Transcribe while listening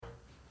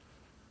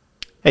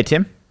Hey,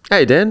 Tim.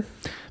 Hey, Dan.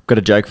 Got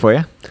a joke for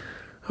you.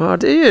 Oh,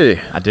 do you?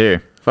 I do.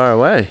 Far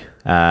away.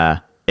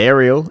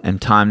 Ariel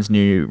and Times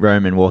New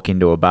Roman walk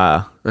into a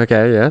bar.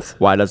 Okay, yes.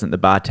 Why doesn't the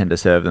bartender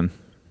serve them?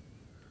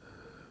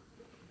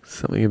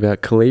 Something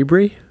about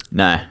Calibri?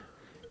 No.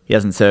 He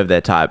hasn't served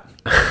their type.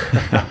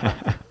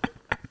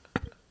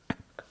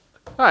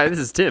 Hi, this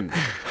is Tim.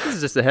 This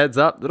is just a heads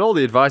up that all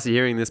the advice you're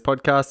hearing in this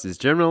podcast is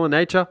general in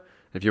nature.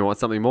 If you want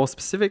something more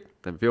specific,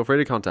 then feel free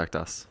to contact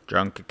us.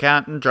 Drunk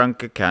accountant,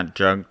 drunk accountant,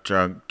 drunk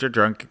accountant,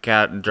 drunk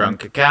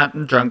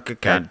accountant, drunk accountant, drunk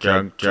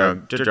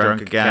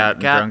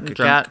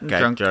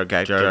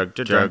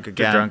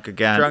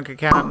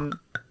accountant.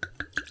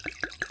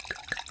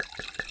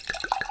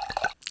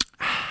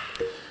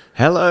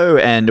 Hello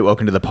and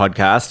welcome to the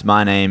podcast.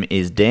 My name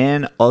is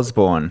Dan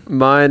Osborne.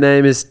 My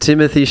name is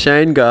Timothy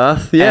Shane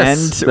Garth.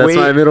 Yes, And that's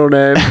my middle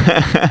name.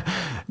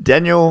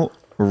 Daniel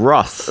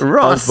Ross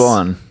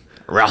Osborne.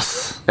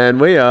 Ross. And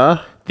we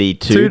are The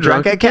two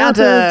drunk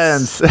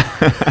accountants. That's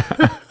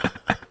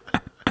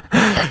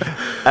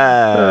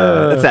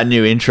our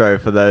new intro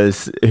for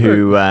those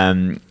who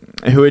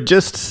are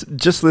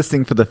just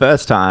listening for the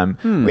first time.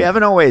 We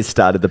haven't always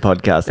started the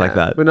podcast like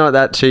that. We're not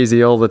that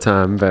cheesy all the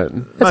time, but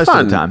it's Most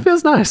fun. of the time. It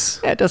feels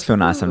nice. Yeah, it does feel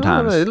nice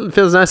sometimes. It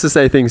feels nice to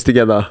say things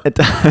together It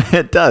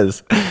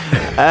does. in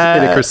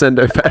a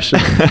crescendo fashion.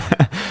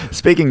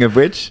 Speaking of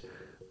which,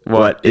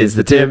 What is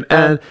the Tim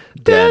and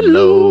Dan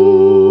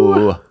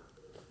Low?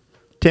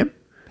 Tim,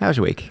 how's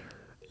your week?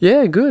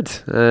 Yeah, good.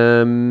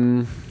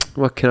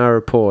 What can I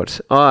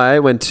report? I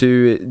went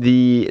to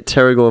the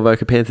Terrigal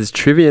Avoca Panthers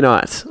trivia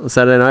night on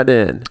Saturday night,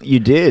 Dan. You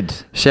did.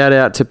 Shout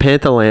out to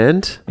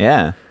Pantherland.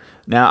 Yeah.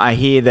 Now, I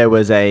hear there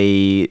was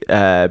a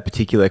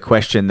particular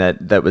question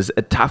that was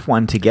a tough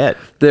one to get.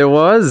 There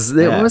was,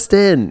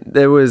 Dan.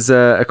 There was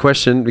a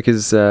question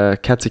because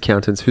Cats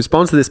Accountants, who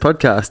sponsor this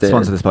podcast, Dan.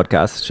 Sponsor this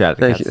podcast. Shout out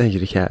to Cats. Thank you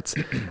to Cats.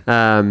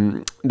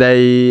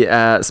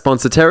 They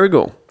sponsor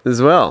Terrigal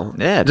as well.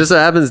 Yeah. Just so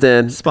happens,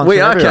 Dan, Sponsor we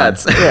are everyone.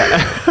 Cats.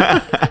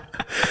 Yeah.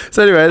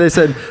 So anyway, they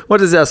said, what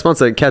does our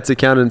sponsor, Cats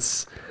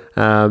Accountants,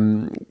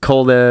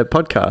 call their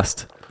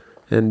podcast?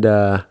 And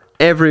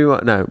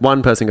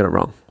one person got it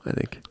wrong, I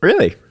think.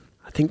 Really?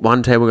 I think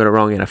one table got it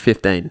wrong out of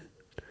 15.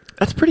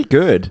 That's pretty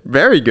good.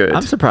 Very good.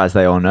 I'm surprised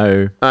they all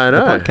know I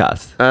know. the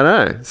podcast. I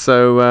know.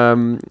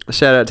 So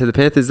shout out to the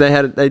Panthers.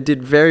 They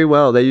did very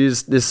well. They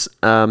used this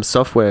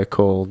software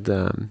called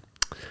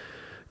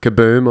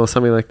Kaboom or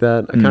something like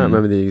that. I can't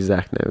remember the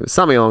exact name. It was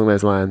something along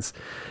those lines.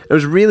 It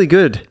was really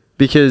good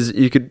because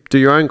you could do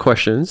your own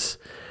questions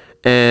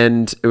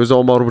and it was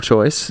all multiple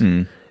choice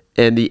and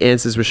the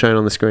answers were shown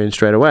on the screen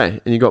straight away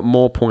and you got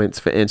more points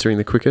for answering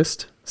the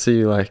quickest. So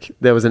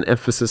there was an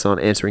emphasis on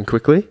answering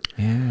quickly.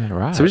 Yeah,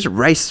 right. So we just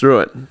raced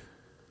through it.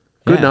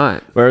 Good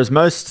night. Whereas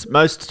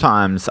most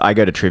times I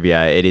go to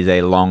trivia, it is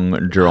a long,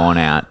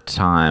 drawn-out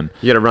time.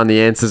 You got to run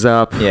the answers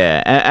up.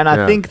 Yeah, and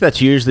I think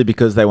that's usually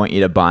because they want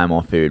you to buy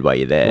more food while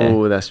you're there.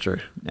 Oh, that's true.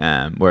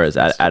 Whereas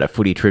at a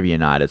footy trivia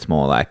night, it's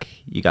more like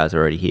you guys are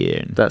already here.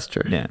 And, That's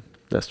true. Yeah.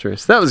 That's true.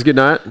 So that was a good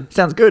night.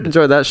 Sounds good.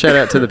 Enjoyed that. Shout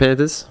out to the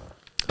Panthers.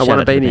 I won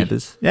a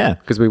beanie. Yeah.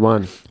 Because we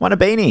won. Won a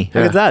beanie.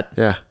 How good's that?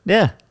 Yeah.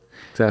 Yeah.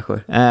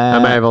 Exactly. I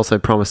may have also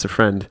promised a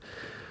friend,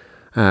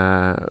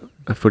 a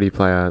footy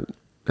player,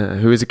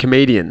 who is a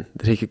comedian,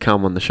 that he could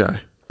come on the show,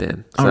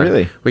 Dan. Oh,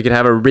 really? We could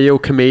have a real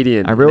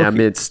comedian in our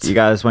midst. You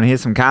guys want to hear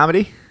some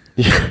comedy?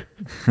 Yeah.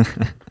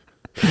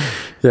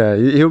 Yeah,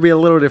 he'll be a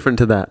little different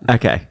to that.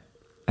 Okay.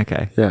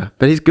 Yeah,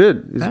 but he's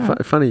good. He's Oh.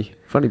 a funny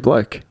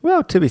bloke.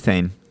 Well, to be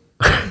seen.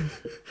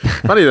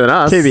 Funnier than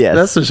us. TBS.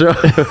 That's for sure.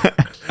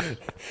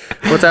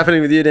 What's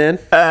happening with you, Dan?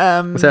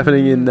 What's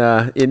happening in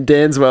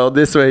Dan's world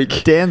this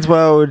week? Dan's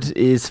world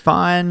is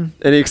fine.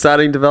 Any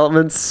exciting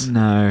developments?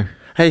 No.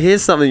 Hey,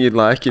 here's something you'd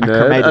like, you I know.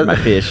 cremated my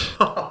fish.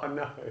 Oh,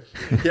 no.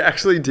 You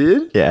actually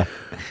did? Yeah.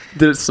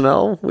 Did it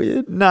smell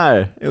weird?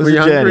 No, it was Were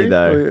a you journey hungry?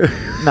 though.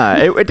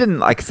 No, it didn't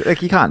like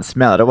you can't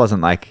smell it. It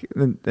wasn't like a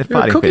You're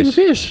fighting cooking fish.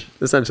 fish,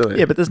 essentially.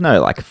 Yeah, but there's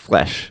no like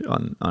flesh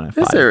on a Yes,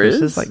 fighting there fish. is.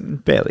 There's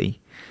like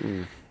barely.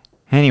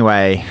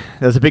 Anyway,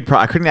 there was a big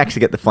I couldn't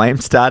actually get the flame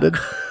started.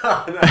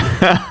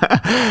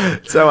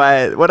 So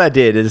what I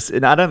did is,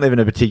 and I don't live in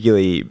a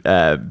particularly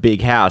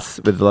big house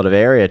with a lot of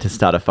area to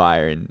start a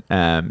fire in,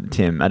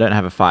 Tim. I don't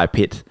have a fire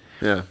pit.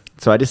 Yeah.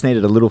 So I just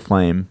needed a little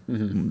flame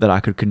that I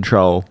could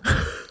control.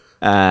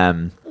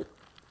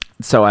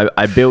 So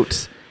I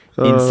built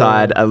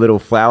inside a little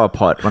flower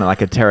pot,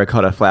 like a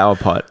terracotta flower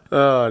pot.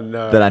 Oh,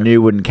 no. That I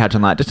knew wouldn't catch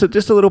on light.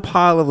 Just a little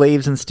pile of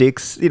leaves and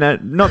sticks,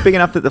 not big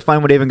enough that the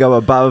flame would even go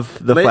above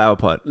the flower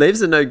pot.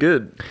 Leaves are no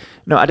good.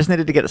 No, I just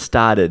needed to get it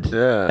started.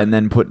 Yeah. And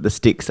then put the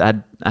sticks. I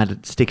had a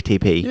stick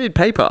TP. You need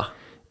paper.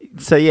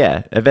 So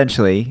yeah,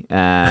 eventually,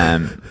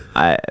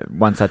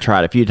 once I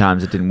tried a few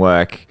times, it didn't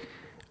work.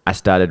 I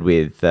started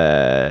with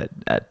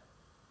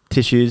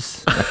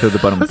tissues. I filled the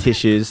bottom with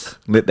tissues,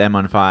 lit them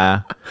on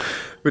fire.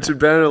 Which would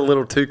burn a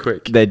little too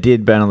quick. They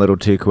did burn a little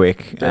too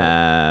quick.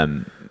 Yeah.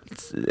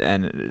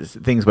 And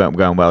things weren't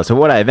going well. So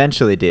what I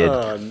eventually did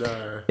Oh,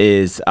 no.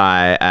 is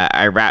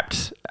I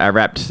wrapped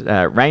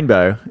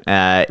Rainbow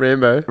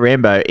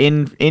Rambo.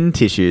 in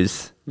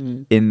tissues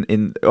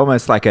in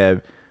almost like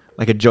a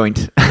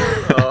joint.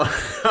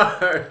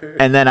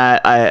 And then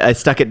I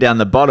stuck it down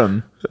the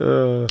bottom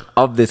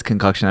of this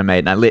concoction I made,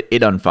 and I lit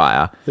it on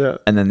fire. Yeah.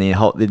 And then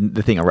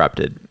the thing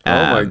erupted.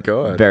 Oh my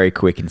God. Very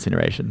quick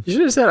incineration. You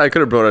should have said I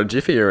could have brought a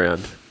Jiffy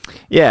around.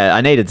 Yeah,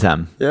 I needed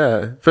some.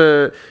 Yeah.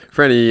 For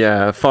any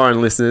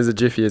foreign listeners, a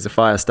Jiffy is a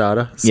fire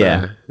starter. So,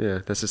 Yeah. Yeah,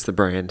 that's just the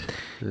brand.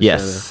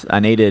 Yes, I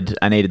needed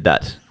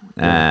that.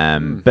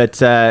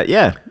 But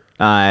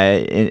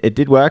it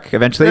did work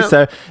eventually. Yeah.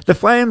 So the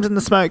flames and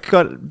the smoke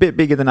got a bit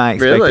bigger than I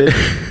expected. Really?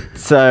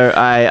 So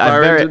I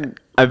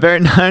very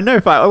no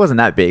fire. It wasn't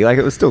that big. Like,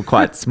 it was still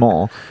quite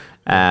small.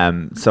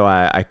 So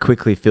I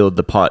quickly filled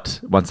the pot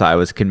once I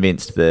was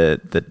convinced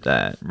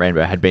that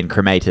Rainbow had been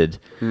cremated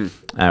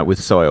with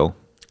soil.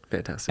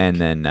 Fantastic. And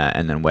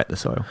then wet the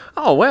soil.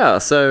 Oh wow!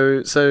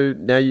 So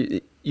now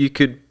you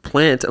could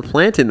plant a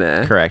plant in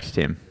there. Correct,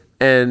 Tim.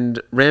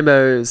 And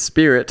Rambo's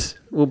spirit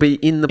will be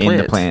in the plant. In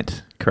the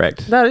plant.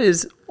 Correct. That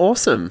is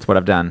awesome. That's what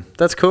I've done.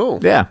 That's cool.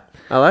 Yeah.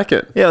 I like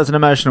it. Yeah, it was an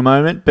emotional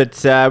moment, but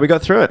we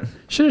got through it.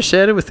 Should have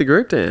shared it with the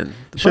group, Dan.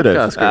 The Should have.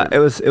 podcast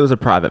group. It was a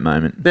private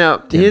moment.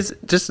 Now, here's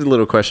just a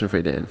little question for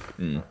you, Dan.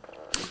 Mm.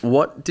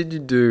 What did you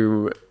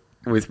do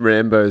with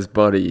Rambo's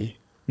body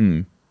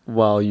Mm.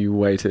 while you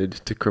waited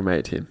to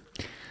cremate him?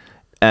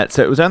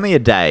 So it was only a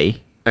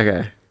day,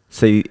 Okay.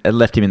 so I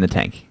left him in the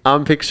tank.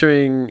 I'm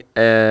picturing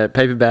a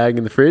paper bag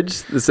in the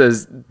fridge that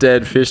says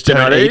 "dead fish do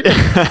not eat."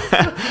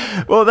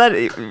 Well, that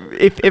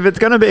if it's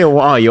going to be a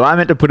while, you are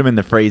meant to put them in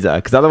the freezer,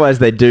 because otherwise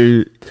they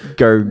do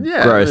go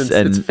gross it's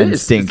and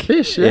fish. stink. It's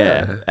fish,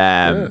 yeah.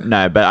 Yeah.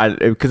 No, but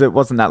because it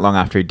wasn't that long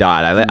after he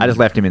died, I just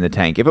left him in the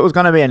tank. If it was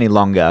going to be any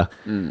longer,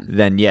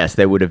 then yes,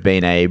 there would have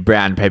been a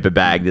brown paper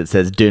bag that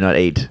says "Do not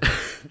eat."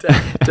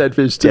 Dead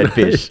fish. Do Dead not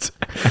fish. eat.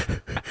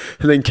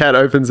 And then Kat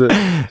opens it.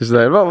 She's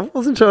like, "Well,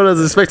 wasn't sure what I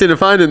was expecting to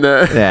find in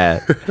there."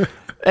 Yeah.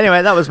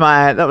 Anyway, that was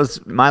my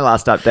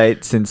last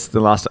update since the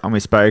last time we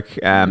spoke.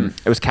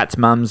 It was Kat's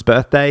mum's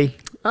birthday.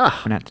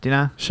 Went out to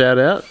dinner. Shout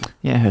out.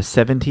 Yeah, her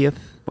 70th.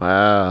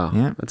 Wow.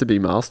 Yeah. That's a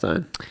big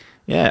milestone.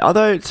 Yeah,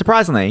 although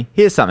surprisingly,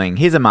 here's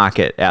a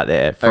market out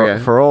there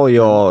Okay. for all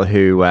y'all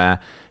who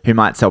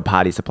might sell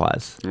party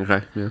supplies.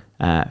 Okay.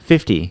 Yeah.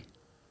 50.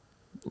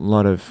 A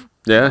lot of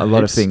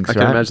heaps. things, I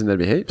right? can imagine there'd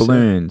be heaps.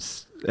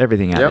 Balloons,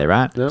 everything out Yep, there,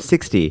 right? yep.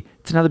 60.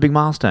 It's another big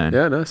milestone.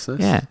 Yeah, nice.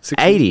 Yeah. 60.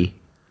 80.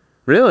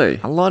 Really?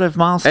 A lot of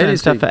milestone 80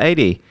 's stuff big. for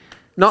 80.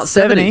 Not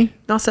 70.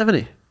 Not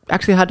 70.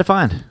 Actually hard to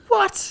find.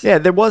 What? Yeah,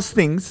 there was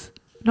things.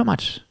 Not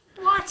much.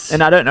 What?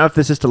 And I don't know if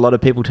there's just a lot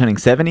of people turning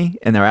 70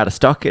 and they're out of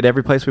stock at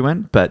every place we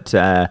went, but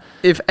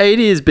If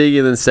 80 is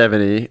bigger than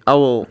 70, I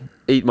will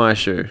eat my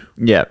shoe.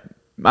 yeah.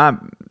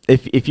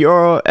 If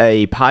you're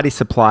a party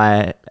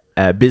supply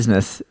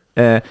business,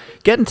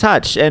 get in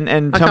touch and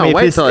tell can't me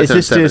wait if till I turn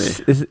this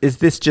is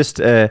this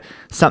just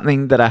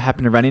something that I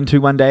happen to run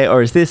into one day,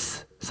 or is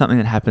this something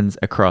that happens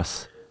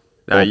across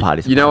all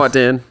party supplies? You know what,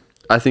 Dan?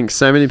 I think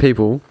so many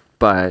people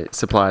buy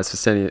supplies for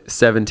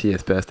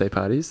 70th birthday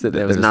parties that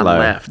there was none low.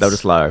 left. They were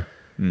just low.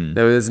 Mm.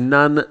 There was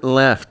none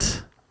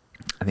left.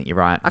 I think you're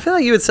right. I feel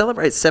like you would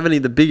celebrate 70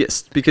 the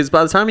biggest, because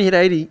by the time you hit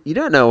 80, you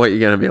don't know what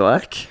you're going to be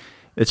like.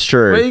 It's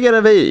true. Where are you going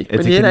to be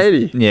when you hit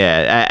 80?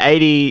 Yeah,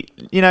 80.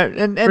 You know,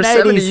 and For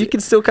 70, you can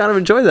still kind of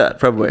enjoy that,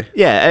 probably.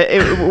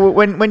 Yeah,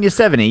 when you're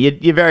 70,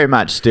 you're very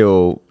much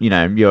still, you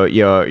know,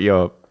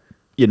 you're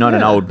not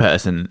an old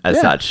person as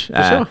such.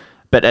 For sure.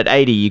 But at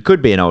 80, you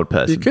could be an old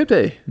person. You could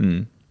be.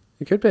 Mm.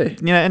 You could be.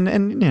 You know,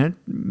 and you know,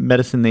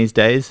 medicine these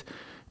days,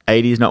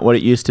 80 is not what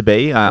it used to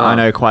be. I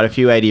know quite a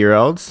few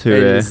 80-year-olds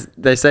who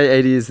they say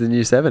 80 is the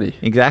new 70.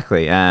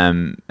 exactly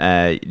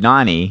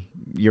 90.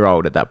 You're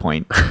old at that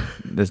point.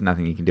 There's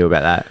nothing you can do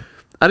about that.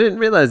 I didn't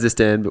realize this,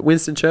 Dan, but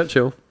Winston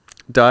Churchill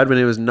died when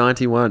he was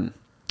 91.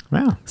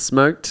 Wow.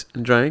 Smoked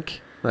and drank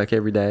like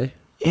every day.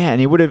 Yeah, and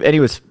he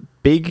was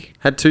big.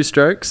 Had 2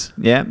 strokes.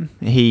 Yeah,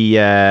 he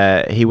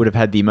would have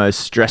had the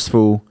most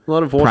stressful A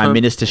lot of prime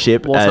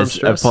ministership wartime as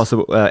stress.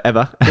 possible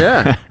ever.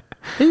 Yeah.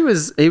 He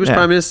was Yeah.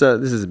 prime minister.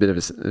 This is a bit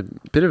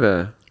of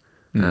a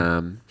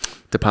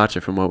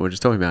departure from what we were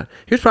just talking about.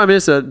 He was prime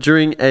minister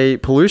during a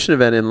pollution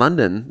event in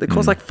London that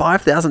caused like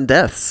 5,000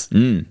 deaths.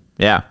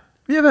 Yeah, Have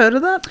you ever heard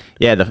of that?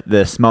 yeah.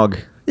 The smog.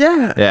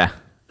 Yeah. Yeah,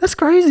 That's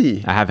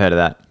crazy. I have heard of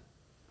that.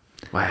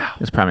 Wow.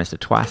 He was prime minister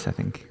twice, I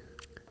think.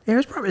 Yeah, he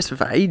was prime minister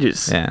for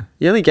ages. Yeah.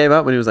 He only gave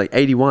up when he was like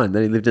 81.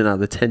 Then he lived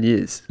another 10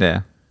 years.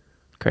 Yeah,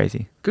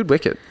 crazy. Good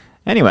wicket.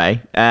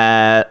 Anyway,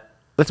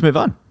 let's move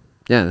on.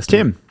 Yeah, that's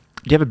Tim, do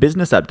you have a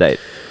business update?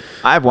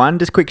 I have one.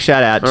 Just quick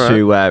shout out All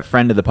to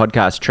friend of the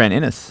podcast, Trent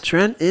Innes.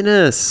 Trent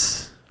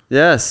Innes.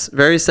 Yes,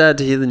 very sad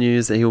to hear the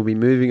news that he will be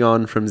moving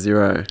on from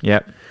Xero.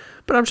 Yep.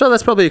 But I'm sure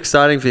that's probably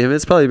exciting for him.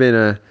 It's probably been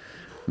a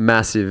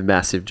massive,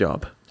 massive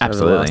job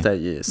Absolutely. over the last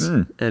 8 years.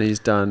 Mm. And he's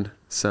done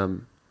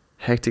some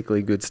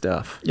hectically good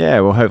stuff, Yeah,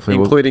 well, hopefully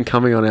including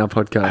coming on our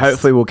podcast.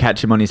 hopefully we'll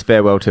catch him on his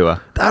farewell tour.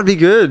 That'd be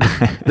good.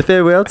 The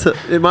farewell to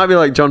it might be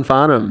like John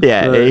Farnham.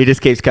 Yeah, he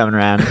just keeps coming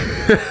around.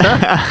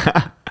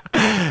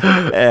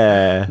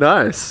 Yeah.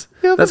 Nice.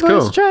 You're That's the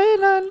cool. voice, try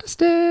and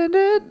understand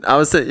it. I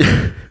was saying,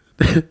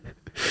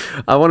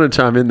 I wanted to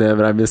chime in there,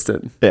 but I missed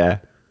it. Yeah.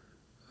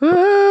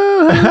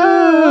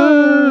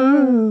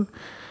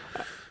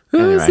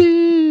 Anyway.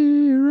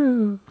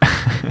 Zero.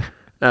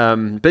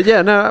 But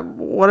yeah, no.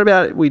 What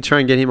about we try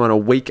and get him on a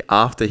week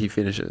after he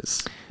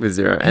finishes with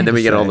zero, and then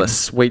we get all the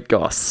sweet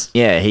goss.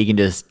 Yeah, he can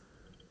just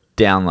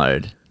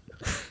download.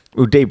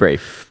 We'll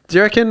debrief. Do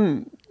you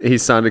reckon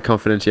he's signed a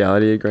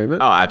confidentiality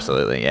agreement? Oh,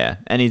 absolutely, yeah.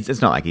 And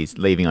it's not like he's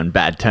leaving on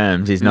bad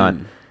terms. He's not,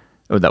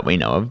 or that we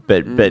know of,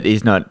 but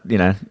he's not,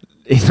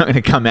 he's not going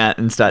to come out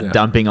and start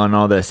dumping on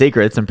all the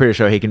secrets. I'm pretty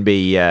sure he can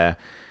be in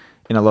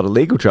a lot of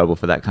legal trouble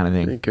for that kind of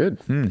thing. He could.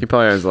 He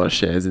probably owns a lot of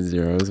shares in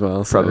Zero as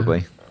well. So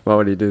Probably. Why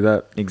would he do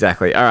that?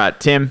 Exactly. All right,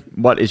 Tim,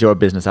 what is your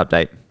business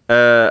update?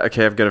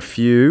 Okay, I've got a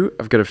few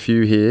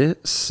here.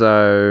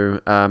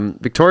 So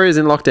Victoria's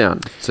in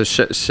lockdown. So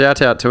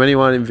shout out to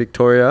anyone in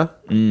Victoria.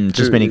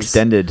 Just been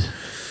extended.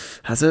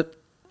 Has it?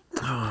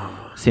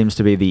 Seems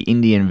to be the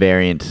Indian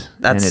variant,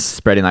 and it's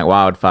spreading like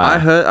wildfire.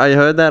 I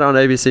heard that on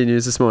ABC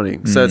News this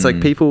morning. So it's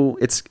like people,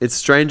 it's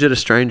stranger to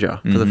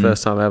stranger for the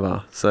first time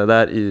ever. So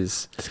that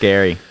is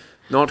scary.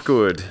 Not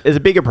good. There's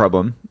a bigger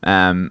problem.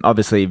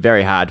 Obviously,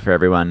 very hard for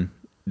everyone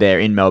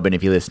there in Melbourne.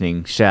 If you're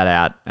listening, shout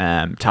out.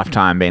 Tough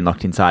time being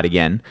locked inside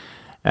again.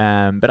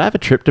 But I have a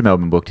trip to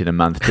Melbourne booked in a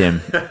month,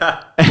 Tim.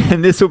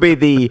 And this will be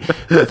the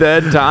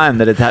third time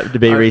that it's had to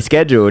be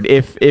rescheduled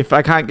if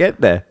I can't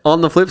get there.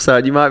 On the flip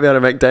side, you might be able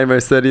to make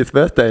Damo's 30th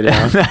birthday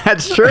now.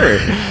 That's true.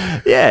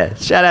 Yeah,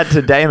 shout out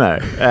to Damo.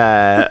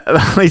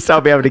 At least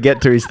I'll be able to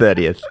get to his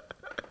 30th.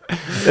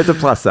 It's a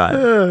plus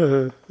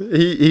side.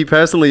 He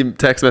personally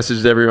text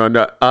messaged everyone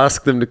to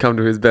ask them to come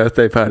to his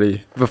birthday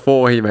party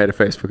before he made a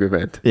Facebook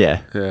event.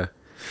 Yeah. Yeah.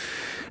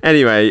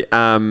 Anyway,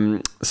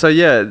 so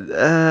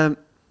yeah,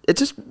 it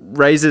just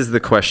raises the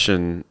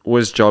question,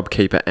 was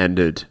JobKeeper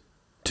ended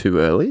too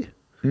early?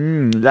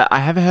 I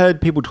have heard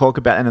people talk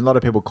about, and a lot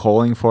of people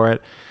calling for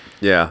it.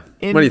 Yeah.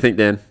 What do you think,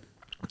 Dan?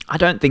 I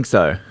don't think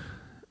so,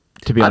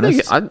 to be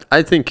honest.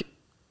 I think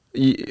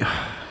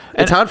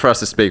it's hard for us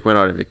to speak. We're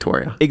not in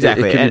Victoria.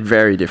 Exactly. It can be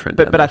very different.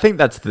 But I think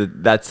that's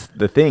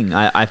the thing.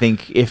 I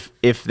think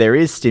if there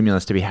is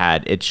stimulus to be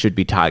had, it should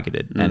be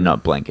targeted and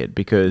not blanket,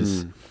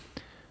 because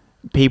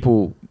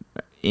people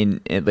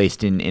at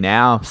least in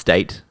our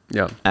state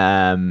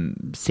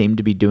seem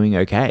to be doing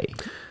okay.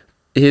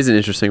 Here's an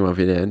interesting one for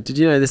you, Dan. Did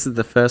you know this is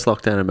the first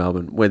lockdown in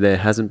Melbourne where there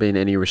hasn't been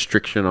any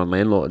restriction on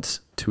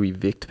landlords to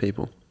evict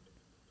people?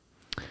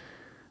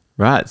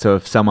 Right. So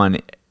if someone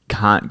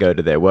can't go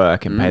to their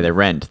work and pay their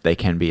rent, they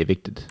can be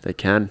evicted. They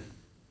can.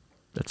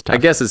 That's tough. I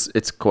guess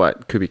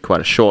could be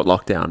quite a short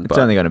lockdown. It's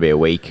only going to be a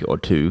week or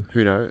two.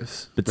 Who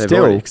knows? But they've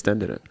still already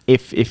extended it.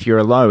 If you're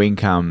a low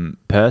income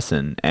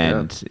person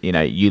and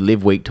you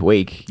live week to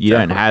week, you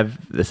don't have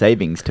the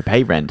savings to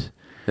pay rent.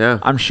 Yeah,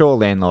 I'm sure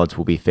landlords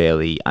will be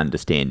fairly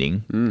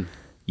understanding.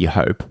 You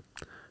hope.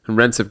 And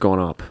rents have gone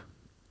up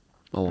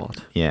a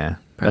lot. Yeah,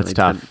 apparently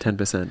that's tough.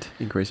 10%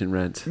 increase in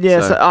rent.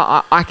 Yeah, so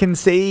I can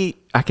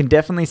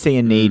definitely see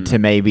a need to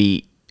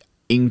maybe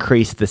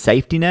increase the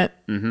safety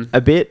net a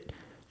bit.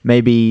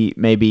 Maybe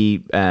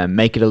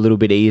make it a little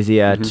bit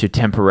easier to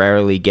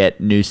temporarily get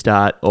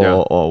Newstart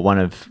or one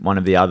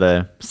of the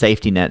other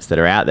safety nets that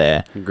are out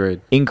there.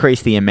 Agreed.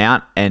 Increase the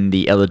amount and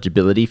the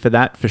eligibility for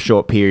that for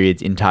short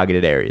periods in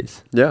targeted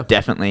areas. Yeah.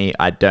 Definitely,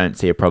 I don't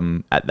see a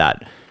problem at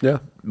that. Yeah.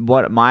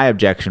 What my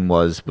objection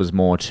was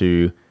more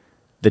to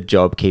the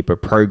JobKeeper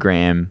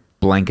program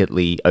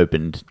blanketly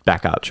opened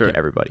back up to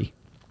everybody.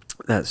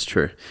 That's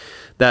true.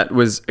 That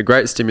was a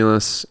great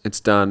stimulus. It's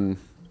done.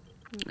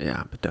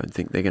 Yeah, but don't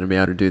think they're going to be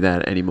able to do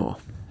that anymore.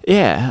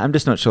 Yeah, I'm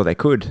just not sure they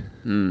could.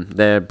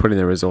 They're putting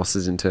their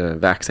resources into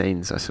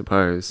vaccines, I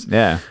suppose.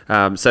 Yeah.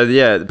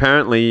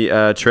 Apparently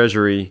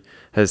Treasury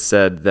has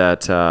said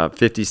that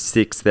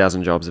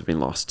 56,000 jobs have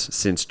been lost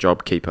since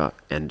JobKeeper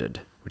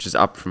ended, which is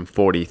up from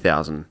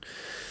 40,000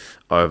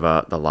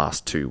 over the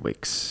last 2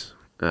 weeks.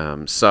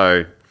 That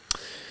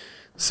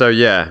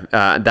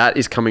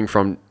is coming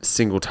from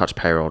single touch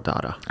payroll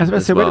data. I was about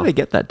to say, where do they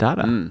get that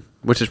data?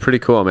 Which is pretty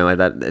cool. I mean, like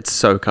that, it's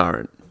so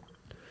current.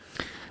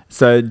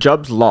 So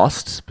jobs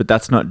lost, but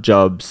that's not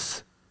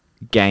jobs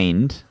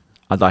gained.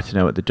 I'd like to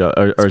know what the job,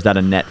 or is that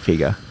a net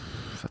figure?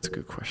 That's a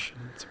good question.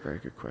 It's a very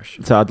good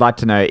question. So I'd like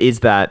to know,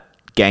 is that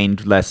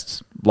gained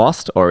less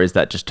lost, or is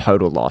that just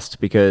total lost?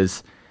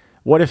 Because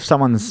what if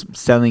someone's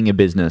selling a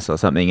business or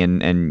something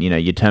and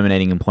you're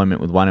terminating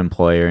employment with one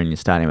employer and you're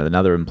starting with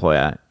another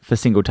employer for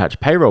single touch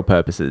payroll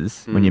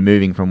purposes when you're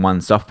moving from one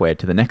software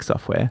to the next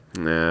software?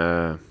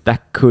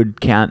 That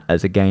could count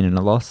as a gain and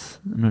a loss.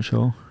 I'm not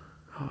sure.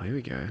 Oh, here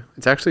we go.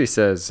 It actually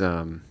says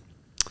the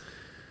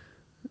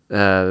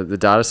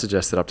data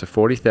suggests that up to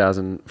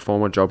 40,000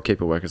 former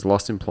JobKeeper workers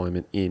lost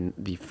employment in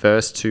the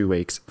first 2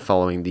 weeks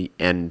following the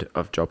end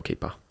of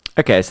JobKeeper.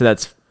 Okay, so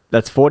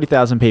that's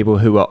 40,000 people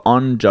who were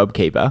on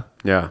JobKeeper.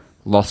 Yeah.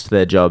 Lost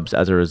their jobs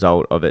as a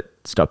result of it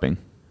stopping.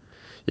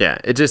 Yeah,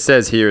 it just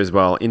says here as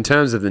well, in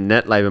terms of the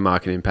net labour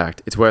market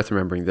impact, it's worth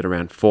remembering that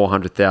around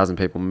 400,000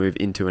 people move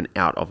into and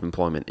out of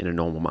employment in a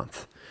normal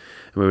month.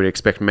 and we would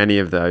expect many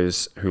of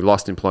those who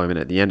lost employment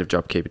at the end of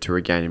JobKeeper to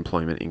regain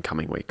employment in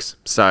coming weeks.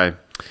 So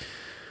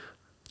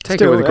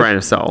take it with a grain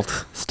of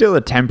salt. Still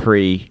a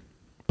temporary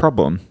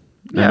problem.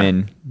 Yeah. I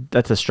mean,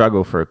 that's a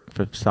struggle for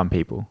some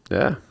people.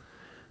 Yeah.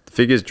 The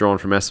figures drawn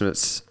from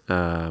estimates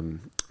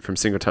from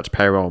Single Touch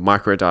Payroll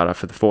microdata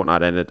for the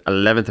fortnight ended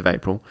 11th of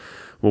April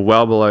were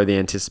well below the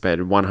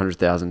anticipated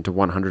 100,000 to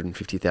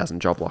 150,000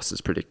 job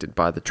losses predicted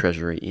by the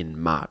Treasury in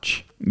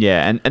March.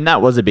 Yeah, and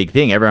that was a big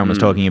thing. Everyone was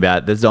talking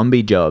about the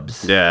zombie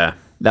jobs. Yeah.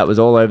 That was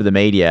all over the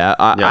media.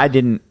 I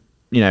didn't,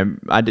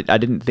 I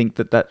didn't think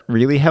that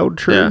really held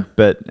true,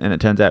 and it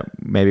turns out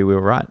maybe we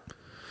were right.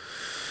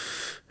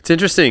 It's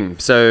interesting.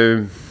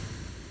 So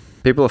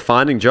people are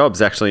finding jobs.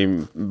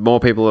 Actually, more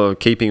people are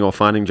keeping or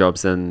finding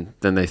jobs than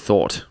they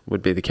thought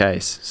would be the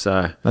case.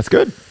 So that's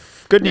good.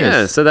 Good news.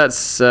 Yeah, so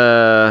that's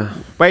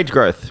wage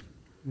growth.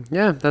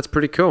 Yeah, that's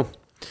pretty cool.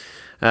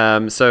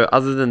 So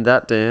other than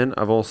that, Dan,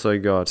 I've also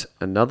got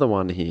another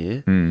one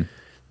here.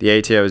 The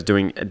ATO is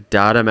doing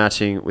data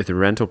matching with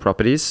rental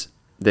properties.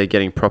 They're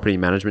getting property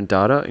management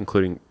data,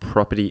 including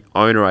property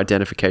owner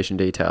identification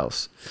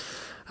details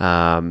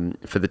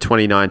for the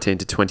 2019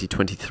 to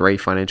 2023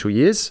 financial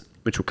years,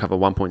 which will cover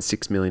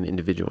 1.6 million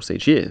individuals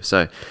each year.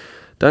 So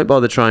don't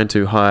bother trying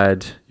to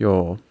hide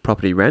your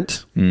property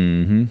rent.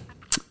 Mm-hmm.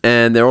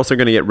 And they're also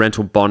going to get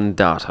rental bond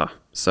data.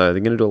 So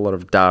they're going to do a lot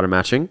of data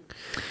matching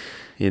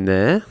in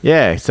there.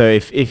 Yeah. So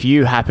if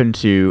you happen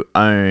to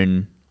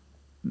own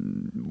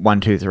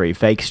 123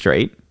 Fake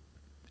Street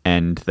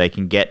and they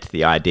can get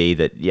the ID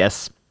that,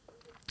 yes,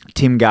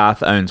 Tim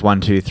Garth owns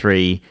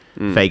 123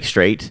 Fake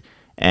Street,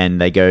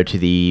 and they go to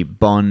the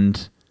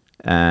bond,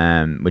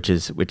 which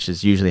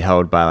is usually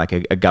held by like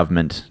a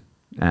government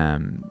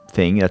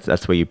thing.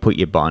 That's where you put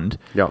your bond.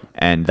 Yep.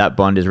 And that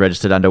bond is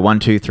registered under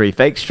 123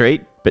 Fake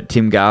Street, but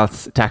Tim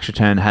Garth's tax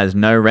return has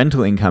no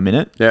rental income in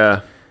it.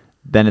 Yeah.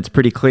 Then it's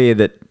pretty clear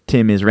that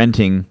Tim is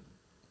renting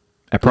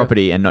a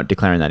property and not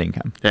declaring that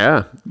income.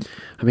 Yeah.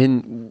 I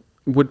mean,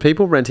 would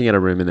people renting out a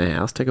room in their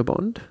house take a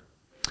bond?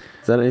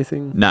 Is that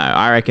anything? No,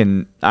 I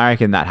reckon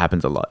that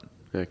happens a lot.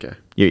 Okay.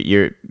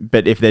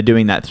 But if they're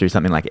doing that through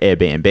something like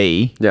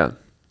Airbnb, yeah,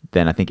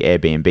 then I think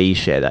Airbnb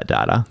share that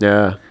data.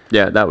 Yeah.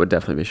 Yeah, that would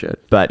definitely be shared.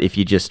 But if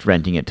you're just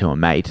renting it to a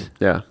mate,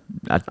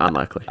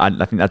 unlikely. I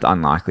think that's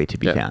unlikely to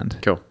be found.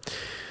 Cool.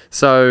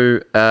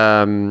 So,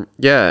 and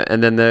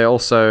then they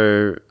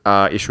also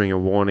are issuing a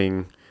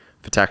warning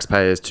for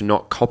taxpayers to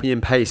not copy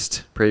and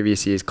paste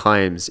previous year's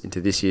claims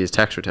into this year's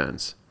tax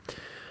returns.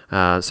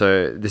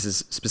 So this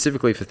is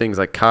specifically for things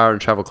like car and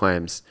travel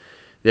claims.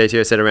 The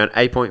ATO said around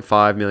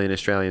 8.5 million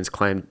Australians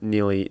claimed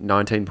nearly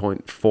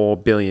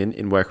 19.4 billion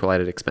in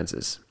work-related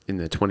expenses in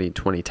the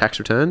 2020 tax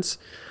returns.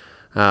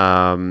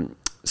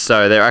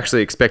 So they're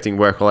actually expecting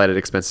work-related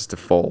expenses to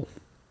fall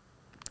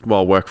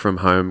while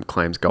work-from-home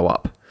claims go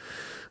up.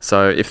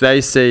 So if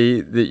they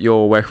see that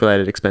your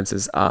work-related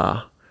expenses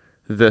are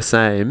the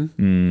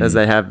same as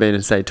they have been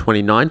in, say,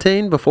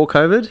 2019 before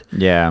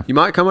COVID, you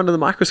might come under the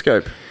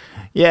microscope.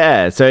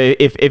 Yeah, so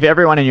if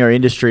everyone in your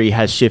industry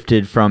has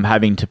shifted from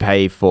having to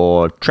pay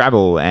for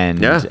travel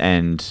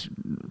and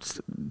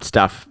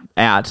stuff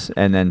out,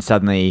 and then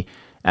suddenly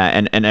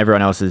and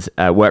everyone else's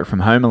work from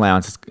home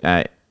allowance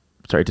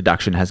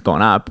deduction has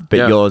gone up, but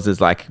yours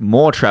is like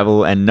more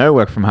travel and no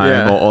work from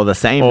home, or the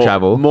same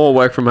travel, more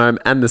work from home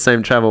and the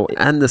same travel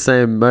and the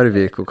same motor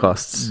vehicle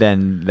costs,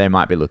 then they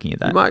might be looking at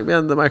that. You might be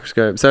under the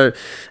microscope. So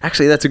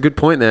actually, that's a good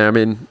point there. I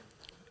mean,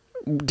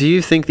 do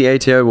you think the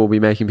ATO will be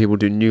making people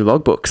do new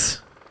logbooks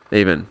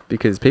even,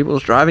 because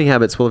people's driving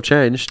habits will have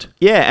changed?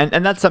 Yeah,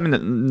 and that's something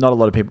that not a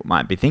lot of people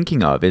might be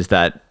thinking of, is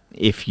that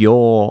if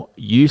your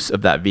use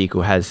of that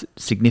vehicle has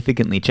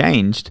significantly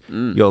changed,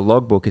 your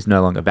logbook is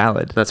no longer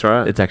valid. That's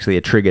right. It's actually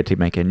a trigger to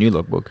make a new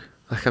logbook.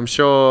 Like I'm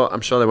sure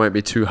they won't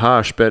be too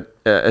harsh, but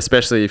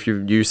especially if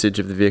your usage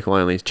of the vehicle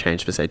only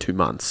changed for say 2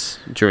 months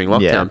during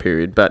lockdown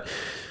period. But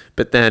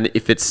then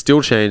if it's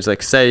still changed,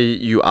 like say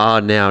you are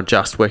now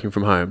just working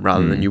from home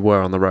rather than you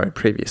were on the road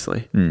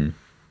previously, then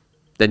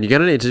you're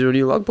going to need to do a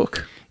new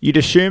logbook. You'd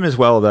assume as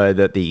well, though,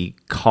 that the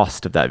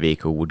cost of that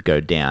vehicle would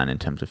go down in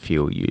terms of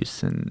fuel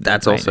use, and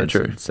that's also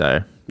true.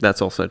 So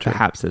that's also true.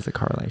 Perhaps there's a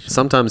correlation.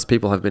 Sometimes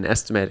people have been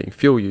estimating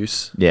fuel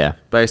use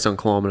based on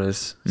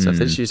kilometers. So if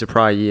they just use a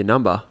prior year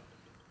number,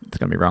 it's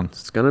going to be wrong.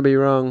 It's going to be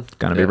wrong. It's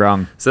going to be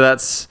wrong. So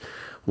that's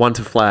one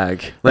to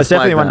flag. That's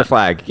definitely one to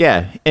flag.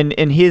 Yeah, and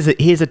here's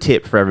a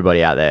tip for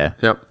everybody out there.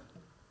 Yep.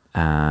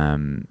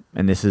 And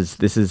this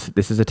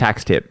is a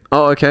tax tip.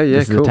 Oh, okay. Yeah,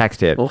 this is a tax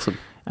tip. Awesome.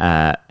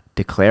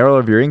 Declare all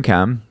of your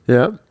income.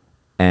 Yeah.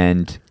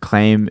 And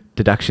claim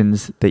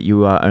deductions that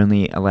you are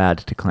only allowed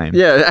to claim.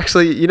 Yeah,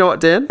 actually, you know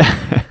what, Dan?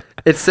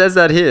 It says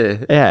that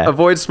here. Yeah.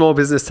 Avoid small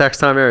business tax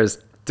time errors.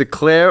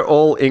 Declare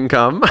all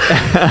income.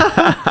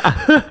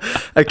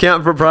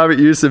 Account for private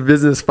use of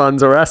business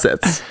funds or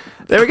assets.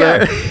 There we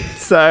go.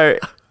 So,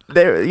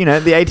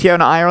 the ATO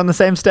and I are on the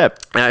same step.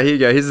 Here you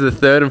go. Here's the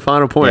third and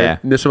final point. Yeah.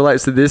 And this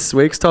relates to this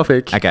week's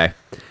topic. Okay.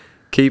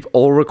 keep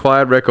all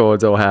required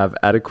records or have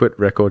adequate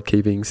record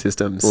keeping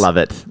systems. Love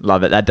it.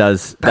 That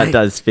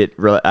does fit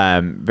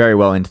very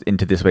well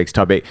into this week's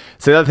topic.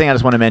 So the other thing I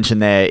just want to mention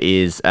there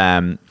is,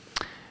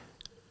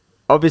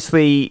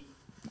 obviously,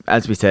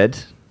 as we said,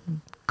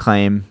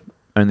 claim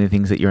only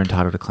things that you're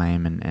entitled to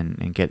claim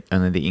and get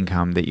only the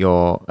income that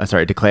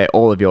declare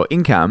all of your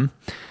income.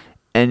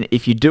 And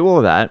if you do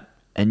all that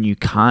and you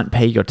can't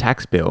pay your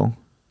tax bill,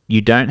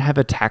 you don't have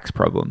a tax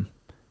problem.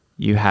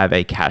 You have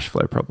a cash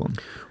flow problem.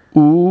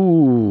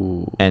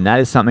 Ooh. And that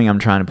is something I'm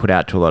trying to put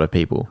out to a lot of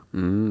people.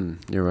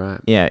 You're right.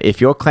 Yeah, if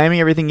you're claiming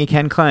everything you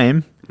can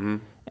claim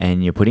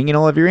and you're putting in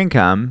all of your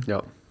income,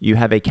 you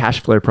have a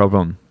cash flow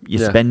problem.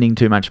 You're spending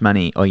too much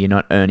money or you're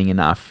not earning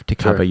enough to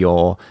cover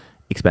your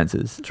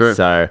expenses. True.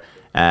 So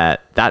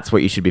that's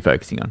what you should be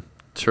focusing on.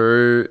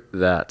 True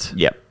that.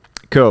 Yep.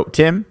 Cool.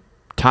 Tim,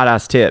 tight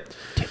ass tip.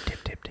 Tip.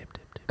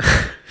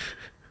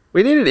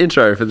 We need an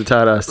intro for the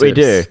tight ass tips. We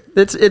do.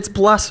 It's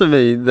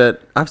blasphemy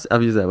that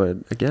I've used that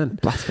word again.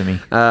 Blasphemy.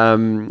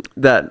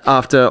 That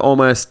after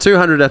almost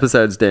 200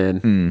 episodes,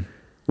 Dan,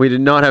 we did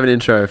not have an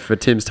intro for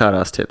Tim's tight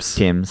ass tips.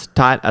 Tim's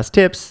tight ass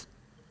tips.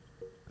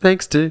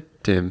 Thanks to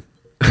Tim.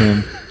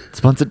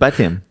 Sponsored by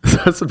Tim.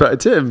 Sponsored by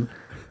Tim.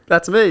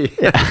 That's me.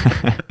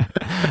 Yeah.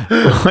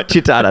 What's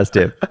your tight ass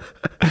tip?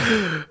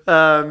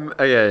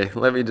 Okay,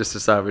 let me just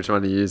decide which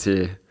one to use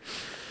here.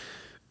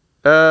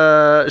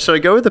 Should I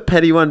go with the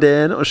petty one,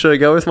 Dan, or should I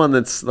go with one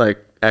that's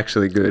like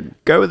actually good?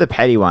 Go with the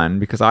petty one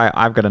because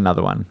I've got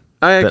another one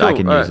that I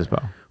can use as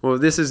well. Well,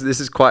 this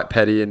is quite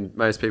petty, and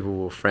most people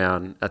will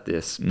frown at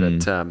this,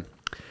 but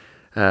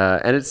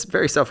and it's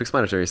very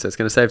self-explanatory, so it's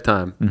going to save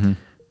time.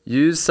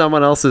 Use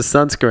someone else's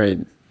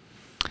sunscreen.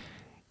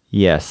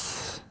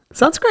 Yes.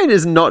 Sunscreen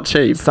is not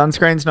cheap.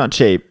 Sunscreen's not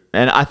cheap.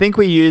 And I think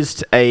we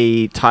used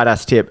a tight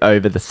ass tip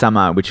over the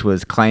summer, which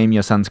was claim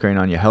your sunscreen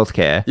on your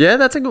healthcare. Yeah,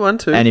 that's a good one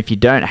too. And if you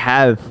don't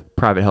have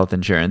private health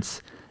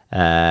insurance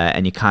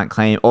and you can't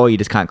claim, or you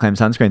just can't claim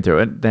sunscreen through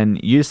it, then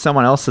use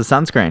someone else's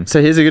sunscreen.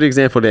 So here's a good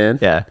example, Dan.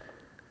 Yeah.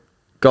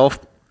 Golf.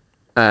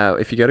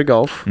 If you go to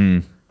golf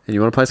and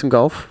you want to play some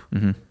golf,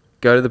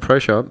 go to the pro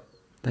shop.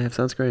 They have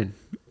sunscreen.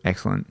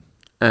 Excellent.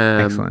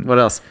 Excellent. What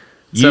else?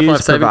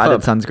 Use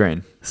provided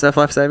sunscreen. Surf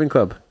Life Saving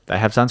Club. They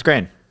have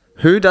sunscreen.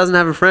 Who doesn't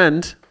have a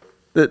friend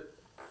that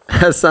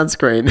has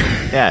sunscreen?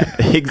 Yeah,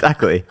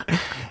 exactly.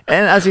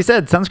 And as you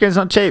said, sunscreen's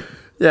not cheap.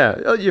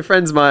 Yeah, your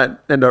friends might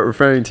end up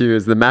referring to you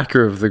as the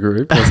Macca of the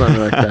group or something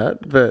like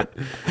that. But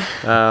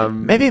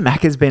maybe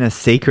Macca's been a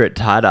secret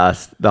tight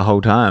ass the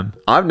whole time.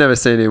 I've never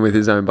seen him with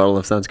his own bottle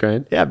of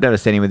sunscreen. Yeah, I've never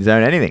seen him with his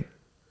own anything.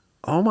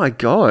 Oh my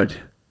God.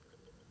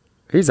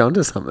 He's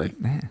onto something.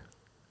 Yeah.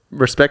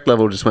 Respect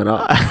level just went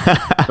up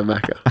for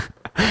Macca.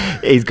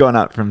 He's gone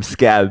up from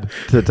scab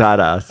to tight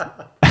ass.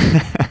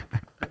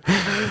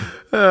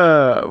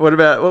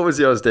 What was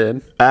yours,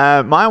 Dan?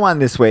 My one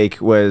this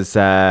week was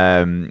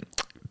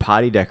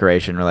party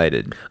decoration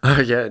related. Oh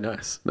yeah,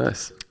 nice.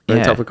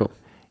 Very topical.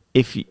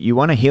 If you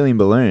want a helium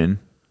balloon,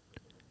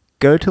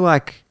 go to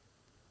like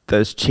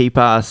those cheap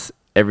ass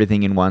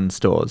everything in one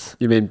stores.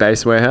 You mean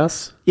Base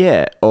Warehouse?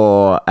 Yeah,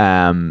 or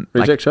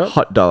Reject like Shop?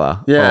 Hot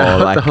Dollar. Yeah, or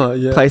Hot like Dollar,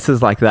 yeah.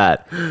 places like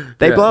that.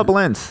 They blow up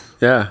balloons.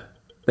 Yeah,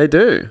 they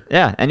do.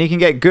 Yeah, and you can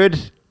get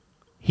good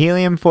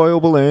helium foil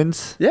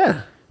balloons.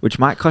 Yeah, which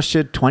might cost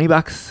you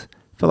 $20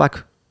 for like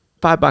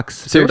 $5.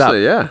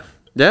 Seriously, yeah.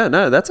 Yeah,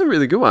 no, that's a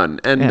really good one.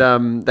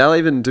 And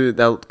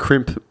they'll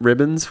crimp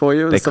ribbons for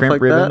you and stuff like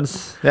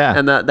ribbons. that. Yeah.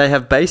 And that they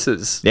have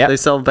bases. Yeah. They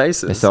sell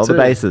bases. They sell too. the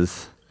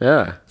bases.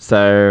 Yeah.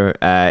 So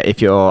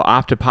if you're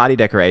after party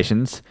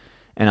decorations,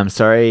 and I'm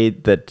sorry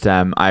that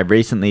I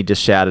recently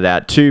just shouted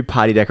out 2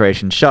 party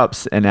decoration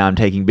shops and now I'm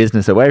taking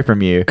business away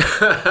from you.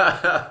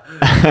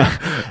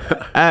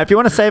 If you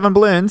want to save on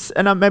balloons,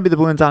 and maybe the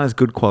balloons aren't as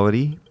good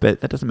quality, but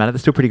that doesn't matter. They're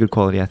still pretty good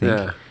quality, I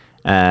think.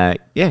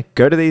 Yeah.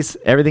 Go to these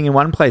everything in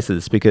one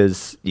places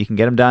because you can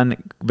get them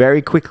done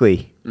very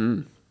quickly.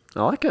 I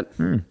like it.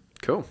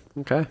 Cool.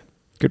 Okay.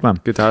 Good one.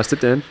 Good task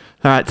it, Dan.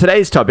 All right.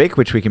 Today's topic,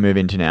 which we can move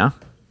into now,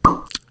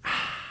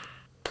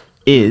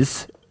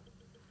 is: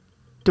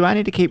 do I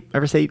need to keep a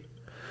receipt?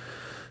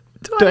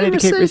 Do I need to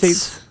keep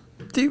receipts?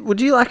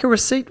 Would you like a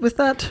receipt with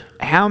that?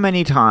 How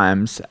many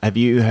times have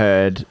you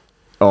heard,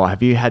 or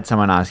have you had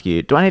someone ask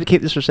you, "Do I need to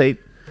keep this receipt?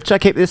 Should I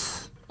keep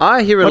this?"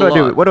 I hear it a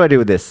lot. What do I do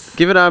with this?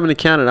 Given I'm an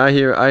accountant, I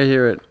hear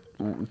it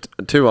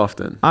too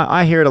often.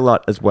 I hear it a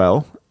lot as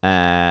well.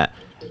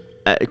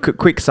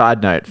 Quick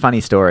side note,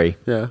 funny story.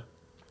 Yeah.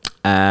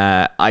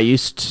 I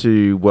used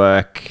to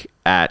work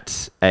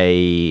at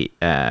a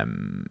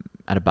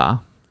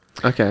bar.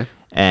 Okay.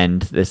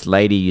 And this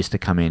lady used to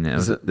come in.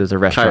 There's a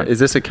restaurant. Is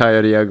this a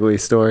Coyote Ugly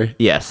story?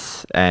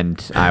 Yes.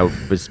 And I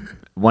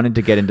wanted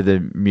to get into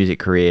the music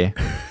career.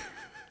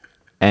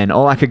 And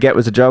all I could get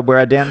was a job where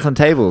I dance on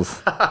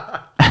tables.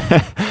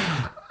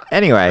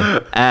 Anyway,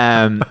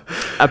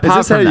 apart Is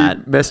this from how that,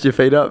 you messed your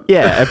feet up?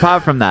 yeah.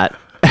 Apart from that,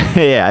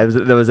 yeah,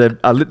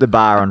 I lit the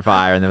bar on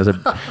fire, and there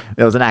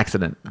was an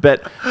accident.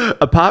 But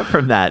apart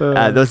from that,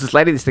 there was this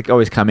lady that used to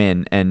always come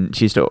in, and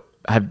she used to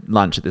have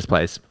lunch at this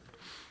place.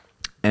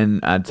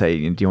 And I'd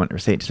say, do you want a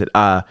receipt? She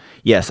said,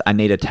 yes, I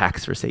need a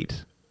tax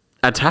receipt.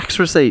 A tax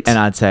receipt? And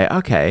I'd say,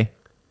 okay.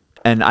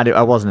 And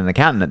I wasn't an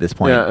accountant at this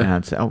point. Yeah. And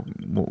I'd say, oh,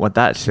 what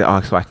that? She said,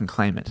 oh, so I can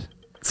claim it.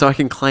 So I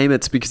can claim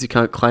it because you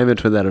can't claim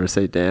it without a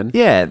receipt, Dan.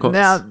 Yeah.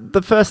 Now,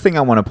 the first thing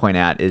I want to point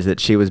out is that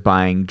she was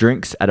buying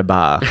drinks at a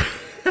bar.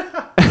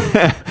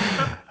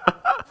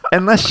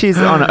 Unless she's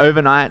on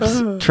overnight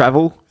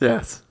travel.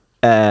 Yes.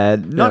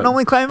 Not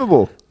normally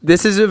claimable.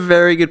 This is a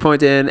very good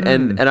point, Dan.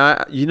 And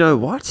I, you know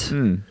what?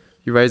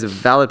 You raise a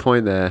valid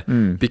point there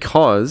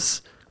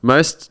because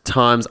most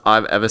times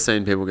I've ever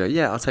seen people go,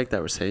 yeah, I'll take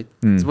that receipt.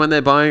 It's when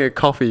they're buying a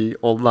coffee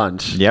or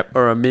lunch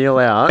or a meal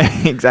out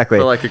exactly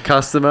for like a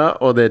customer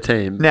or their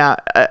team. Now,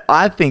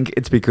 I think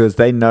it's because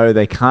they know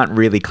they can't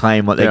really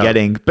claim what they're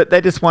getting, but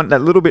they just want that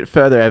little bit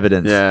further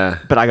evidence. Yeah.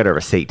 But I got a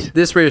receipt.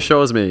 This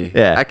reassures me.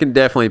 Yeah. I can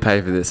definitely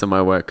pay for this on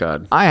my work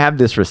card. I have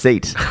this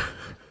receipt.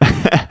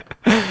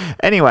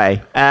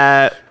 Anyway,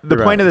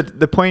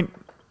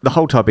 the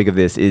whole topic of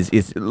this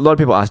is a lot of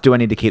people ask, do I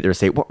need to keep the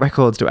receipt? What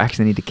records do I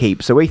actually need to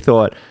keep? So we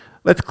thought,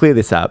 let's clear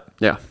this up.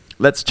 Yeah.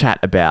 Let's chat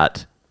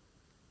about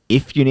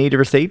if you need a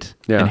receipt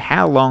and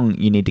how long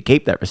you need to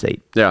keep that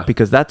receipt. Yeah.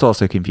 Because that's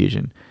also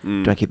confusion.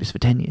 Do I keep this for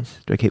 10 years?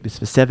 Do I keep this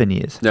for 7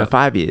 years? For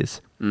 5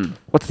 years?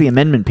 What's the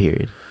amendment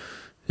period?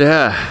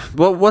 Yeah.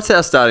 Well, what's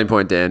our starting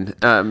point, Dan?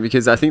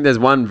 Because I think there's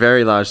one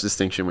very large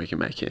distinction we can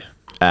make here.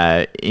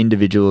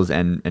 Individuals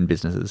and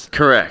businesses.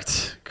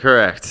 Correct.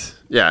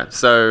 Yeah.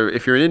 So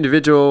if you're an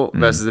individual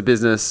versus a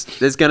business,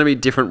 there's going to be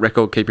different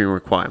record keeping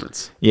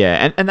requirements.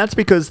 Yeah. And that's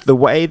because the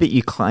way that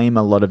you claim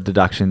a lot of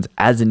deductions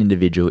as an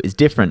individual is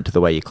different to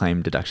the way you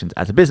claim deductions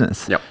as a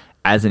business. Yep.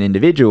 As an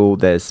individual,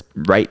 there's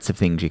rates of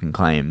things you can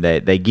claim.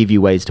 They give you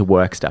ways to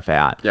work stuff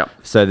out. Yep.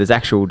 So there's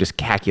actual just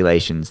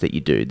calculations that you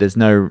do. There's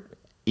no...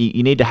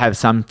 You need to have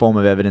some form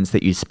of evidence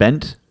that you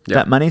spent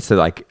that money. So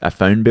like a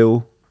phone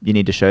bill, you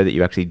need to show that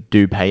you actually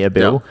do pay a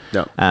bill.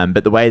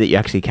 But the way that you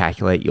actually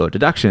calculate your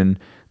deduction,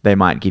 they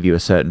might give you a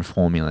certain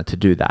formula to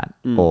do that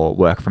or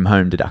work from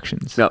home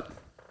deductions.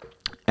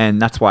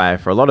 And that's why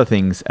for a lot of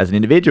things as an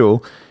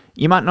individual,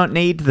 you might not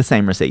need the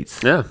same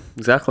receipts. Yeah,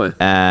 exactly.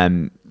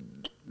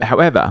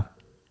 However,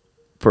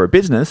 for a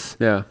business,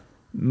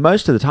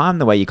 most of the time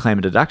the way you claim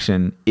a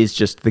deduction is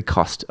just the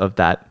cost of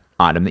that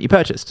item that you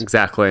purchased.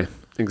 Exactly.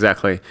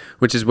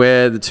 Which is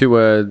where the two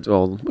words,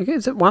 or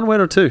is it one word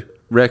or two?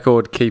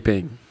 Record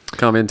keeping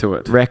come into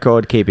it.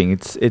 Record keeping.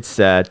 It's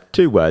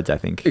 2 words, I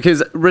think.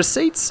 Because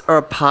receipts are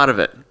a part of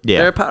it. Yeah.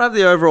 They're a part of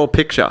the overall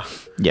picture.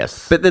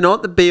 Yes. But they're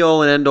not the be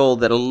all and end all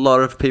that a lot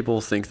of people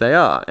think they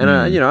are. And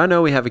I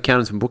know we have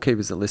accountants and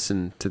bookkeepers that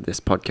listen to this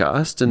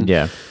podcast, and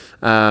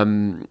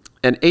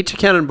and each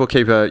accountant and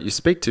bookkeeper you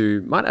speak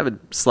to might have a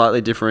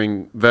slightly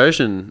differing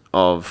version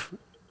of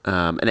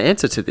an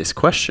answer to this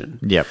question.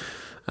 Yep.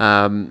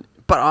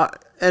 But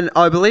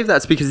I believe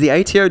that's because the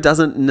ATO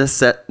doesn't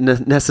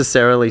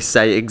necessarily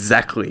say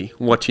exactly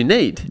what you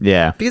need.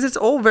 Yeah. Because it's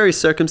all very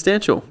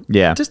circumstantial.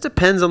 Yeah. It just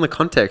depends on the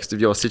context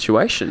of your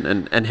situation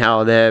and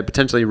how they're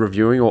potentially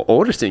reviewing or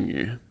auditing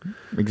you.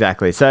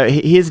 Exactly. So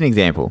here's an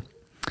example.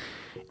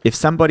 If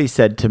somebody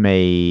said to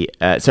me,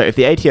 so if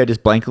the ATO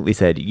just blanketly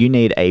said, you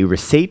need a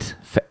receipt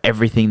for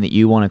everything that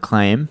you want to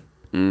claim,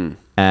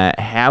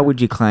 how would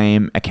you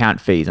claim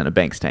account fees on a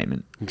bank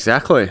statement?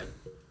 Exactly.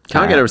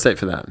 Can't get a receipt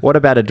for that. What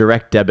about a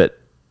direct debit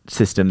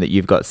system that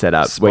you've got set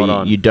up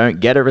where you don't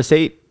get a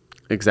receipt?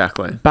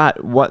 Exactly.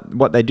 But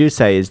what they do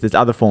say is there's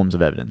other forms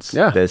of evidence.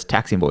 Yeah. There's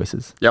tax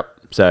invoices. Yep.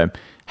 So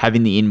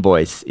having the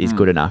invoice is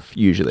good enough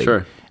usually.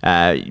 True.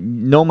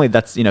 Normally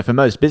that's, for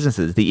most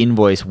businesses, the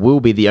invoice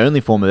will be the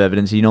only form of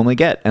evidence you normally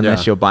get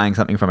unless you're buying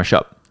something from a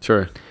shop.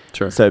 True.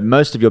 So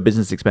most of your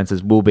business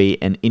expenses will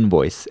be an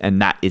invoice,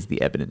 and that is the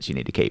evidence you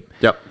need to keep.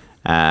 Yep.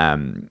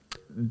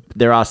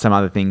 There are some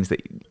other things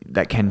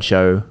that can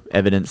show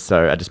evidence.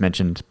 So I just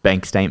mentioned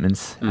bank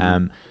statements.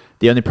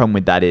 The only problem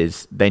with that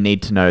is they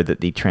need to know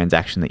that the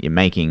transaction that you're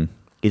making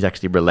is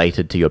actually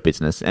related to your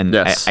business, and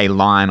a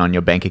line on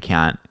your bank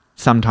account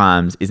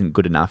sometimes isn't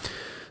good enough.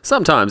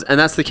 Sometimes, and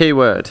that's the key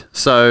word.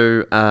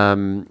 So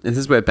and this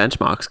is where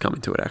benchmarks come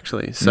into it,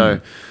 actually.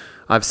 So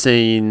I've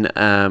seen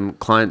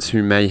clients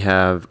who may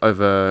have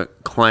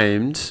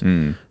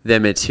overclaimed their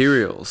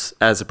materials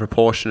as a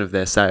proportion of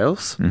their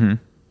sales,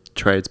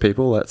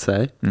 tradespeople, let's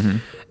say,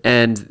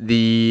 and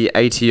the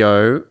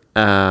ATO,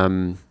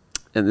 and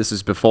this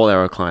is before they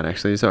were a client,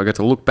 actually, so I got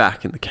to look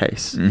back in the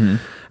case,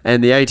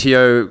 and the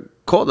ATO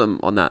caught them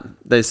on that.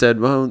 They said,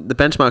 well, the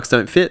benchmarks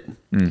don't fit,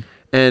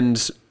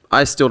 and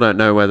I still don't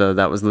know whether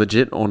that was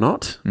legit or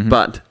not,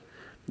 but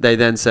they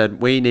then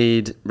said, we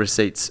need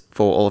receipts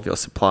for all of your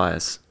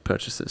suppliers'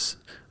 purchases,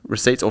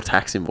 receipts or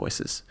tax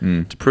invoices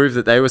to prove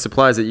that they were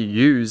suppliers that you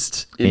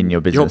used in your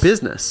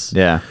business.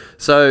 Yeah.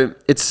 So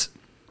it's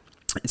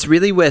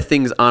really where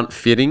things aren't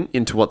fitting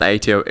into what the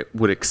ATO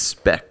would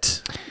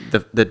expect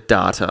the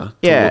data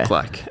to look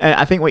like. And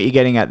I think what you're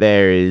getting at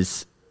there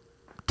is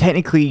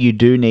technically you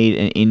do need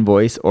an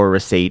invoice or a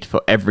receipt for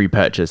every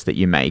purchase that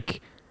you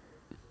make.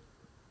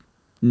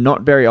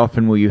 not very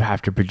often will you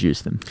have to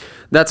produce them.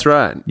 That's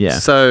right. Yeah.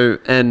 So,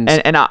 and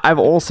I've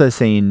also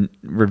seen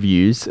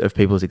reviews of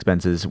people's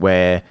expenses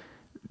where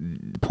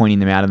pointing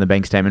them out in the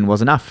bank statement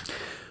was enough.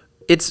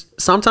 it's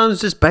sometimes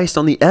just based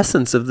on the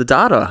essence of the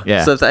data.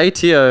 Yeah. So if the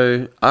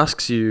ATO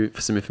asks you for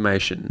some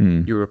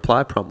information, you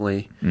reply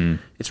promptly,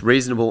 it's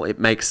reasonable, it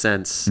makes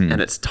sense, and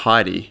it's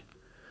tidy,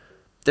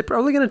 they're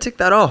probably going to tick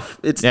that off.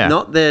 It's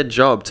not their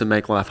job to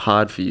make life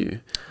hard for you.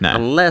 No.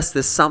 Unless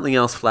there's something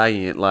else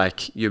flagging it,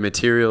 like your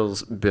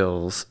materials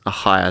bills are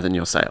higher than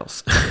your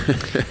sales.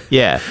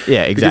 Yeah,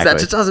 exactly. Because that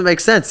just doesn't make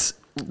sense.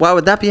 Why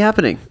would that be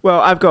happening?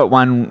 Well, I've got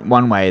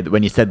one way that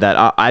when you said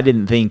that, I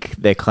didn't think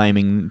they're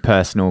claiming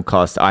personal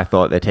costs. I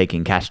thought they're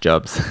taking cash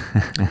jobs.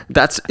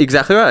 That's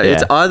exactly right. Yeah.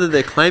 It's either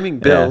they're claiming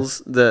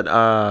bills that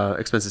are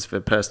expenses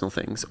for personal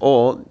things,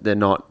 or they're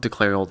not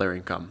declaring all their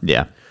income.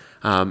 Yeah.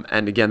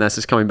 And again, that's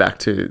just coming back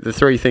to the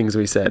three things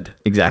we said.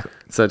 Exactly.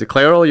 So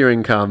declare all your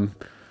income,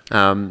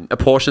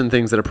 apportion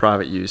things that are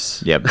private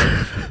use. Yep.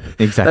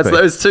 Exactly. That's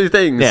those two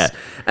things. Yeah.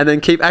 And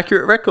then keep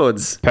accurate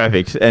records.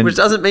 Perfect. And Which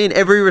doesn't mean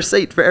every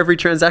receipt for every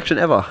transaction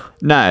ever.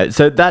 no,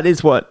 so that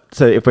is what.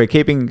 So if we're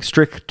keeping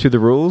strict to the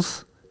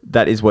rules,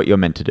 that is what you're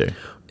meant to do.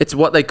 It's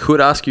what they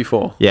could ask you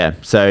for. Yeah.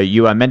 So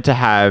you are meant to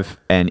have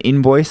an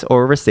invoice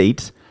or a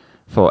receipt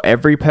for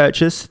every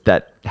purchase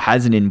that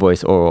has an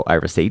invoice or a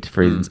receipt.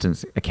 For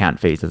instance, account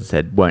fees, as I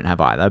said, won't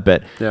have either.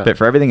 But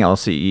for everything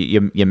else,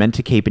 you're meant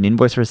to keep an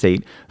invoice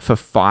receipt for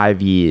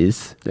 5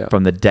 years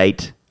from the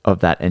date of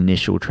that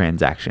initial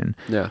transaction.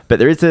 Yeah. But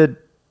there is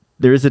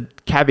a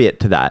caveat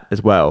to that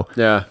as well.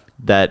 Yeah.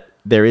 That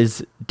there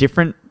is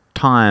different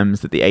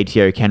times that the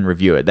ATO can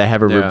review it. They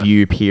have a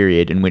review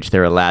period in which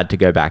they're allowed to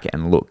go back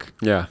and look.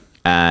 Yeah.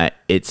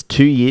 It's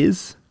 2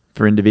 years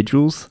for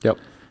individuals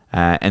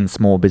and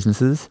small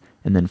businesses,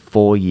 and then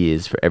 4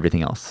 years for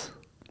everything else.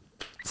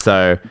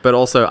 So, but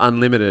also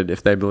unlimited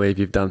if they believe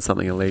you've done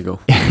something illegal.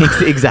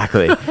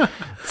 Exactly.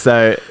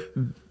 So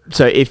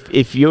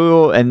if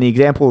you're, and the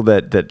example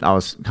that I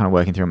was kind of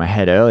working through in my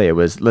head earlier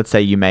was, let's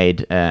say you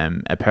made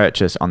a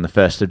purchase on the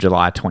 1st of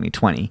July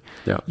 2020.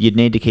 You'd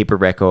need to keep a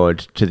record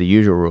to the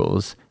usual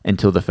rules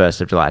until the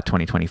 1st of July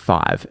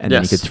 2025, and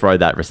then you could throw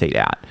that receipt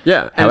out.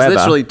 Yeah, and However, it's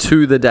literally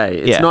to the day.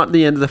 It's not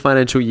the end of the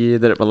financial year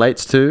that it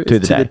relates to.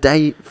 It's to the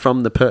day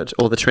from the purchase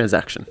or the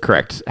transaction.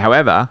 Correct.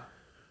 However,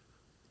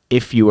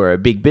 if you were a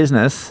big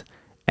business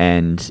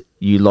and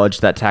you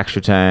lodged that tax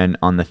return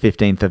on the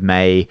 15th of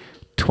May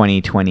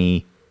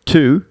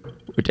 2022,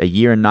 which a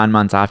year and 9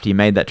 months after you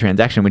made that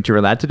transaction, which you're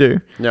allowed to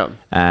do,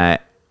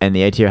 and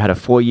the ATO had a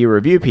 4-year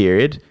review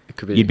period,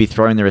 you'd be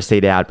throwing the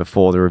receipt out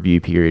before the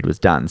review period was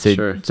done.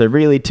 So, so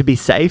really, to be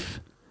safe,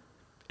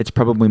 it's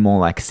probably more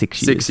like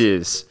 6 years. 6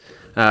 years.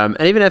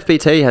 And even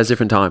FBT has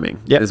different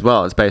timing as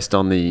well. It's based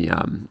on the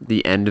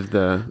end of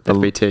the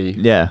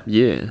FBT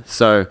year.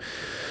 So,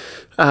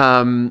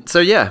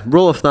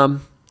 rule of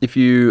thumb, if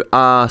you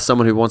are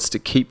someone who wants to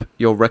keep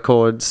your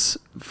records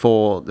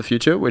for the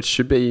future, which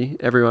should be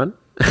everyone,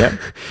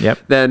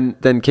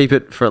 then keep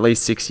it for at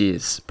least 6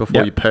 years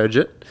before you purge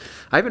it.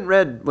 I even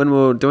read when we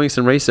were doing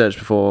some research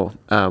before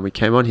we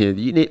came on here,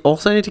 you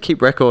also need to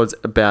keep records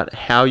about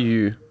how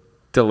you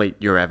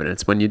delete your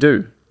evidence when you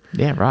do.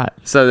 Yeah, right.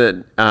 So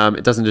that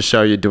it doesn't just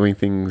show you're doing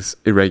things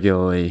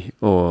irregularly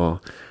or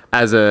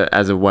as a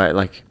way,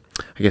 like,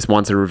 I guess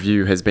once a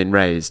review has been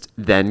raised,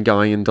 then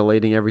going and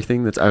deleting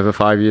everything that's over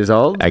 5 years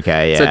old.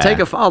 Okay, yeah. So take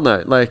a file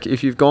note. Like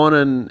if you've gone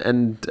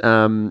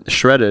and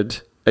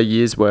shredded a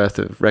year's worth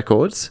of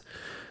records,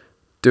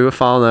 do a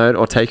file note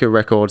or take a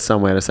record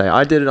somewhere to say,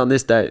 I did it on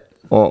this date.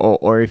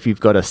 Or if you've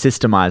got a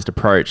systemized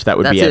approach, that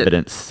would be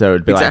evidence. So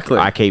it'd be like,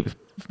 I keep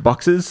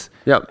boxes.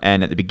 Yep.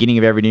 And at the beginning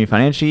of every new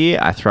financial year,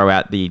 I throw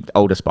out the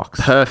oldest box.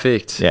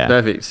 Perfect. Yeah.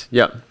 Perfect.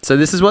 Yep. So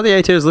this is what the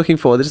ATO is looking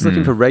for. They're just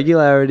looking for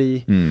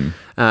regularity.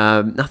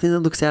 Nothing that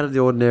looks out of the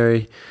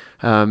ordinary.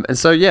 And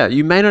so,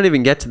 you may not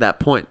even get to that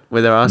point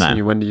where they're asking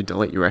you, when do you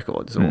delete your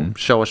records or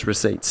show us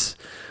receipts?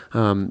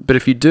 But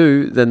if you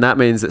do, then that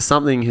means that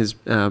something has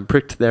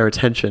pricked their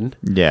attention.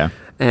 Yeah.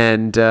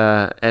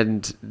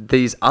 And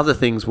these other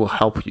things will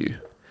help you.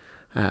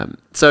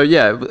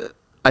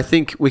 I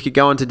think we could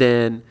go on to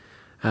Dan,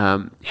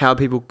 how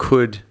people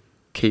could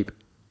keep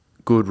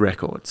good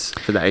records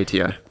for the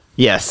ATO.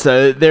 Yes.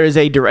 So there is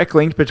a direct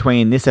link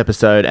between this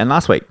episode and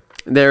last week.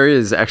 There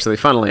is, actually,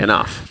 funnily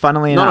enough. Not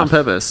on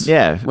purpose.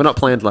 Yeah. We're not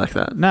planned like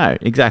that. No,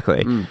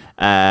 exactly.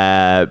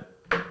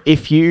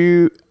 If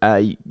you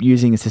are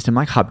using a system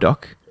like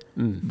HubDoc,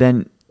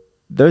 then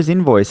those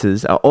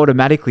invoices are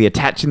automatically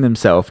attaching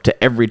themselves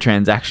to every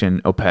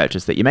transaction or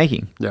purchase that you're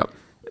making. Yep.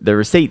 The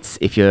receipts,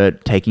 if you're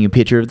taking a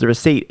picture of the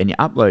receipt and you're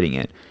uploading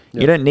it,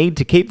 you don't need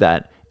to keep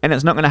that, and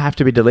it's not going to have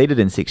to be deleted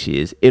in 6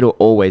 years. It'll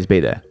always be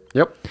there.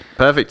 Yep.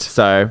 Perfect.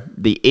 So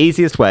the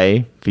easiest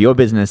way for your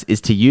business is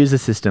to use a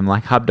system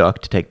like HubDoc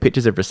to take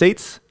pictures of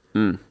receipts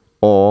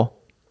or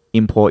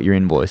import your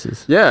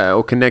invoices. Yeah,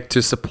 or connect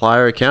to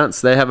supplier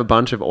accounts. They have a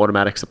bunch of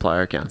automatic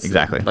supplier accounts.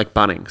 Exactly. Like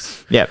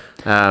Bunnings. Yep.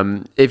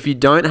 If you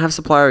don't have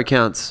supplier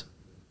accounts,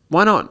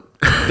 why not?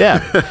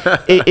 Yeah.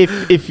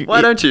 If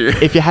Why don't you?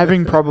 If you're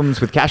having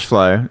problems with cash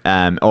flow,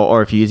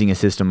 or if you're using a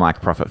system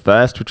like Profit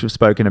First, which we've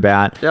spoken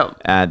about,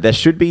 there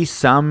should be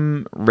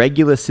some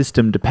regular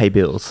system to pay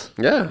bills.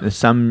 Yeah. There's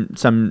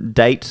some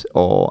date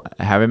or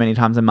however many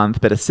times a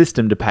month, but a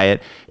system to pay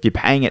it. If you're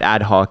paying it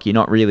ad hoc, you're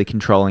not really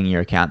controlling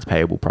your accounts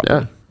payable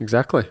properly. Yeah,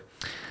 exactly.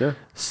 Yeah.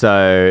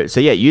 So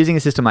yeah, using a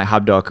system like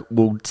HubDoc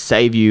will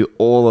save you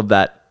all of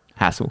that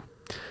hassle.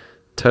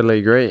 Totally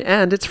agree.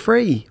 And it's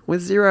free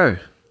with Xero.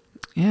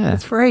 Yeah.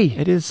 It's free.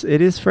 It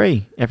is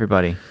free,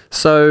 everybody.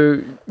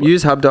 So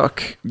use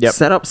HubDoc. Yep.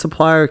 Set up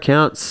supplier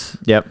accounts.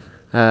 Yep.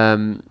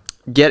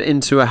 Get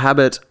into a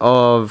habit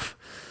of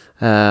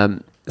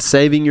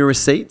saving your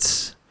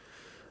receipts.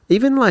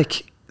 Even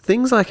like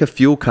things like a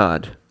fuel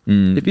card.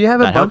 If you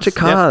have a bunch of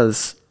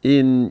cars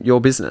in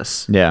your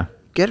business,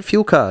 get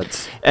fuel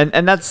cards.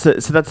 And that's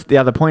the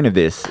other point of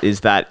this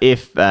is that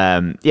if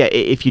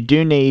you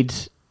do need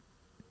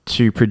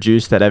to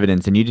produce that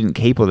evidence and you didn't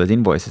keep all those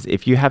invoices,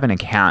 if you have an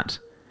account,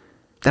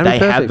 they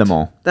have them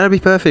all. That'd be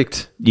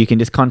perfect. You can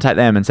just contact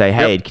them and say,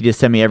 hey, can you just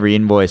send me every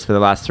invoice for the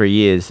last 3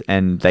 years?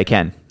 And they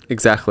can.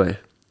 Exactly.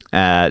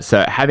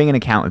 So having an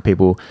account with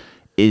people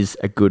is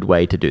a good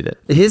way to do that.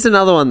 Here's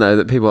another one, though,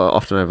 that people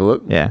often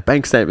overlook. Yeah.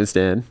 Bank statements,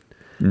 Dan.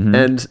 Mm-hmm.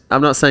 And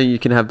I'm not saying you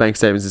can have bank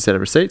statements instead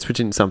of receipts, which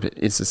in some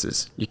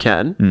instances you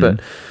can, but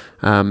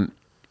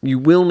you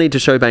will need to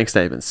show bank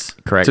statements.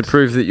 Correct. To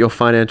prove that your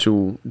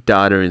financial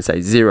data in, say,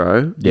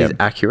 Xero is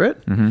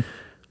accurate. Mm-hmm.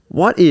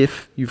 What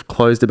if you've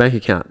closed a bank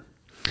account?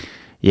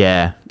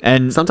 Yeah.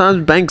 And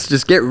sometimes banks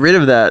just get rid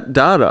of that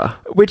data.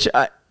 Which...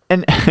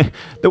 and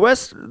the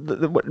worst,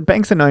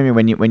 banks annoy me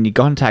when you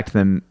contact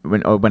them,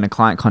 when a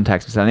client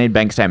contacts me, so I need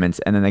bank statements,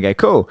 and then they go,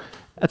 cool,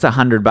 that's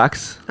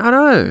 $100. I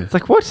know. It's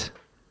like, what?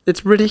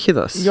 It's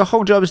ridiculous. Your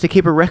whole job is to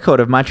keep a record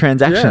of my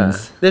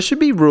transactions. Yeah. There should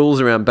be rules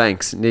around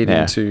banks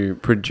needing to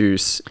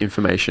produce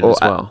information as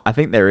well. I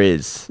think there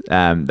is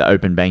the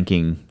open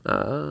banking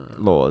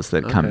laws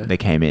that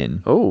came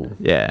in. Oh,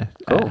 yeah,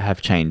 cool.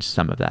 Have changed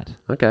some of that.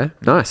 Okay,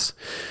 nice.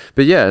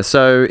 But yeah,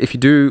 so if you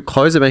do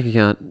close a bank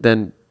account,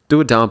 then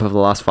do a dump of the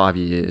last 5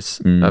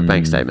 years of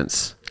bank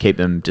statements. Keep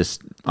them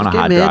just on a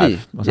hard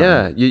drive.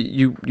 Yeah,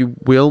 you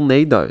will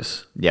need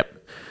those. Yep.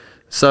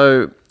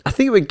 So I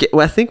think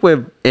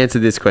we've answered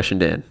this question,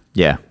 Dan.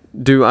 Yeah.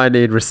 Do I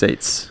need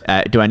receipts?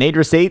 Do I need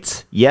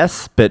receipts?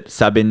 Yes, but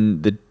sub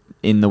in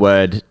the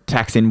word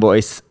tax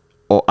invoice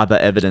or other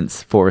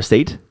evidence for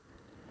receipt.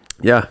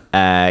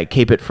 Yeah.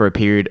 Keep it for a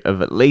period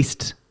of at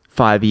least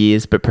 5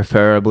 years, but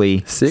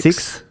preferably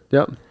 6.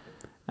 Yep.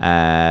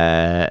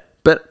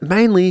 But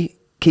mainly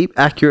keep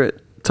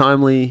accurate,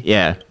 timely.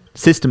 Yeah.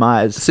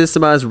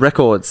 Systemized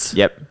records.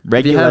 Yep.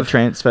 Regular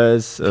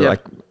transfers,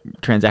 like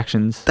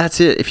transactions. That's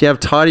it. If you have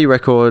tidy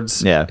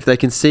records, if they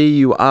can see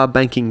you are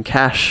banking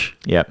cash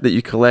that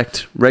you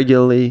collect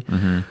regularly,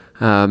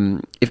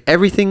 if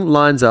everything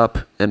lines up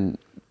and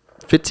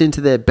fits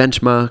into their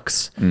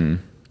benchmarks,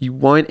 you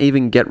won't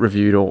even get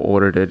reviewed or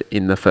audited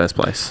in the first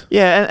place.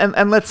 Yeah,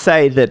 and let's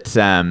say that,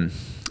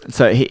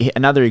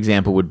 another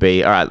example would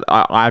be, all right,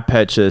 I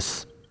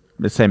purchase,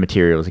 let's say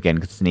materials again,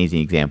 because it's an easy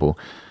example.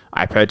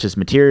 I purchase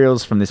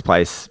materials from this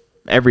place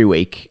every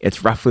week.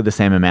 It's roughly the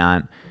same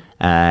amount.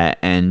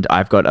 And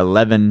I've got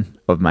 11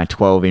 of my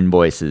 12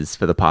 invoices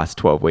for the past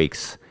 12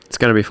 weeks. It's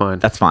going to be fine.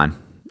 That's fine.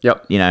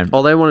 Yep. You know,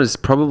 all they want is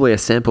probably a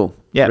sample.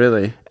 Yeah.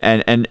 Really.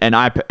 And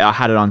I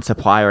had it on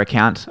supplier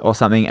account or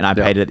something, and I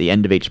paid it at the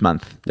end of each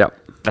month. Yep.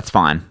 That's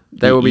fine.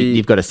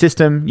 You've got a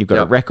system, you've got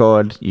a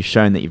record, you've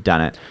shown that you've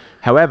done it.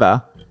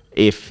 However,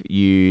 if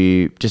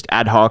you just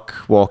ad hoc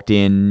walked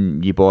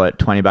in, you bought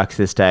 $20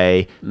 this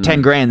day,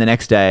 10 grand the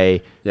next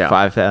day,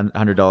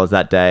 $500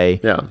 that day,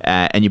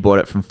 and you bought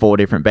it from 4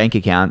 different bank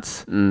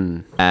accounts,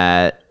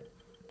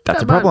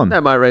 that's a problem.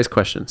 That might raise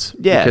questions.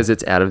 Yeah. Because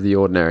it's out of the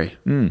ordinary.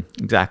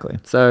 Exactly.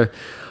 So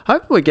I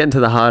hope we're getting to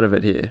the heart of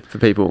it here for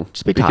people.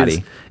 Just be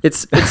tidy.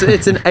 It's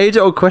an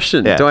age-old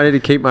question. Do I need to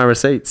keep my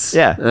receipts?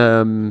 Yeah.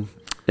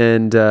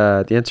 And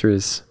the answer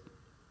is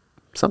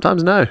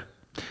sometimes no.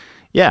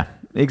 Yeah.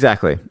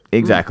 Exactly.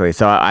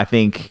 So I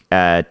think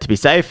to be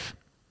safe,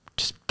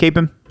 just keep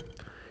them.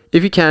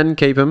 If you can,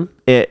 keep them.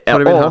 Put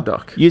them in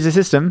HubDoc. Use a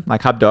system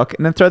like HubDoc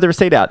and then throw the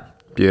receipt out.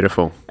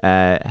 Beautiful.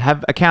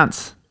 Have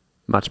accounts.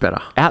 Much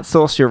better.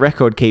 Outsource your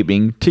record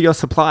keeping to your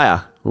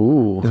supplier.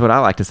 Ooh. Is what I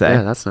like to say.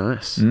 Yeah, that's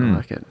nice. I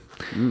like it.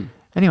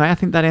 Anyway, I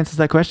think that answers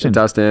that question. It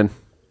does, Dan.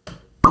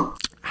 That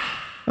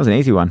was an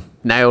easy one.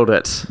 Nailed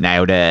it.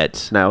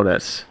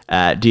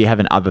 Do you have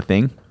an other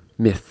thing?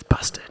 Myth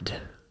busted.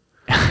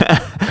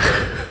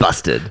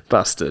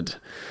 Busted.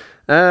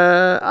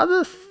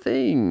 Other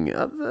thing.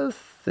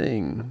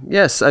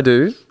 Yes, I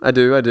do.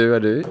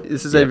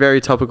 This is a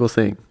very topical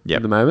thing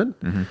at the moment.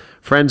 Mm-hmm.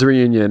 Friends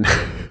reunion.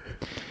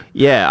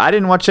 Yeah, I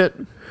didn't watch it.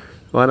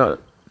 Why not?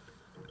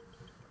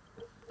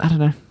 I don't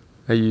know.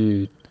 Are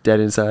you dead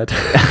inside?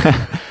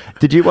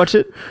 Did you watch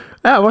it?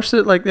 Yeah, I watched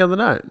it like the other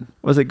night.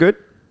 Was it good?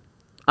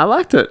 I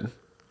liked it.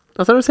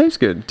 I thought it was heaps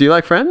good. Do you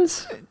like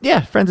Friends? Yeah,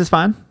 Friends is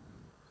fine.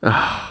 Come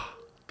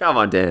Come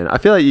on, Dan. I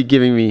feel like you're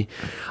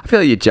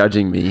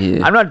judging me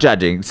here. I'm not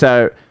judging.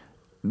 So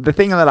the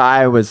thing that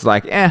I was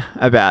like,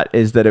 about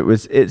is that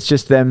it's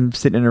just them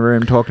sitting in a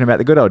room talking about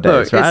the good old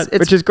days, Look, right?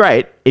 Which is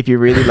great if you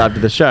really loved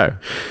the show.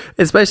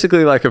 It's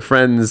basically like a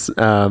Friends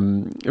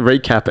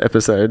recap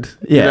episode.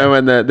 Yeah. You know,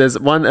 when there's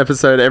one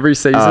episode every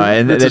season.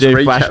 And they do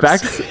recaps.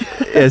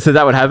 flashbacks. Yeah, so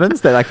that what happens?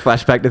 They like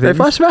flashback to things?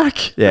 They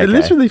flashback. Yeah, They okay.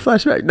 literally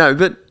flashback. No,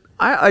 but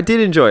I did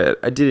enjoy it.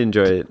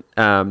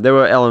 There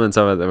were elements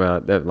of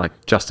it that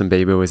like Justin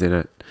Bieber was in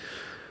it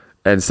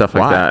and stuff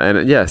like Why? that.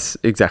 And yes,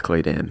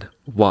 exactly, Dan.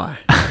 Why?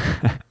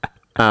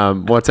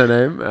 What's her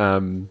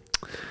name?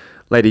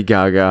 Lady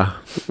Gaga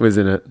was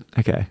in it.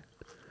 Okay.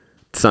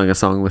 Sung a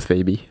song with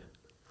Phoebe.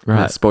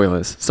 Right.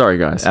 Spoilers. Sorry,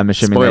 guys. I'm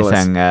assuming Spoilers.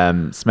 they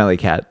sang Smelly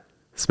Cat.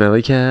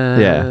 Smelly cat.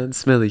 Yeah.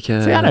 Smelly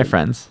cat. See, I know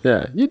Friends.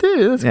 Yeah, you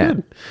do. That's Yeah.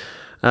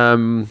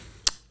 good.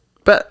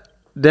 But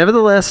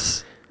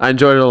nevertheless, I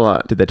enjoyed it a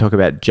lot. Did they talk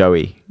about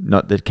Joey?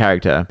 Not the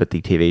character, but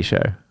the TV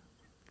show.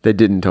 They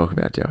didn't talk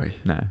about Joey.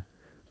 No.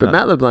 But No.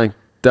 Matt LeBlanc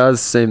does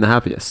seem the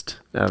happiest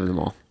out of them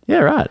all. Yeah,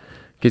 right.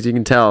 Because you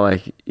can tell,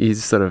 like,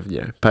 he's sort of,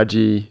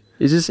 pudgy.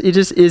 He just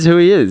is who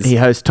he is. He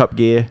hosts Top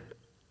Gear.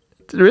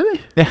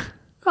 Really? Yeah.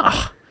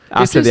 Oh,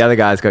 After the other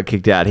guys got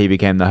kicked out, he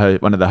became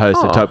one of the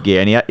hosts of Oh. Top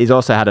Gear, and he's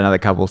also had another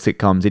couple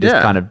sitcoms. He just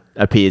Yeah. kind of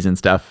appears and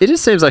stuff. He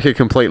just seems like a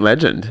complete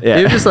legend. Yeah.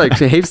 He was just like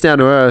heaps down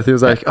to earth. He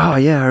was like, oh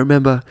yeah, I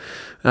remember.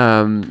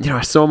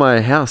 I saw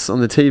my house on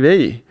the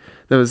TV.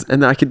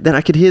 And I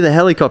could hear the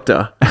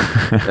helicopter,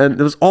 and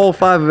there was all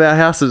 5 of our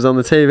houses on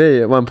the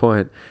TV at one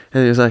point.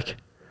 And he was like,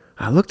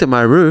 I looked at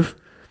my roof,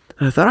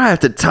 and I thought I have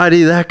to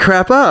tidy that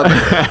crap up.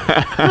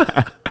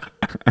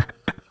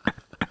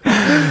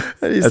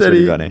 And he That's said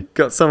really he funny.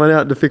 got someone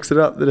out to fix it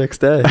up the next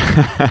day.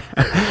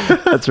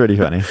 That's really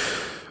funny.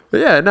 But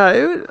yeah,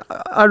 no,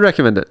 I'd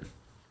recommend it.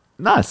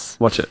 Nice.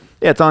 Watch it.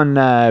 Yeah, it's on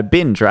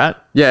Binge, right?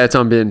 Yeah, it's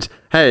on Binge.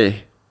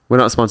 Hey, we're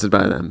not sponsored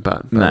by them,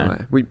 but by No. the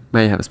way, we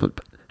may have a sponsor.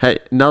 Hey,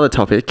 another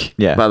topic.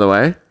 Yeah. By the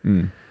way,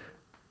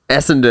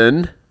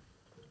 Essendon,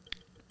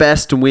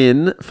 best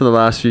win for the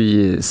last few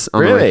years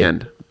on the Really?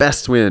 weekend.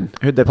 Best win.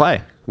 Who'd they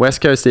play? West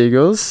Coast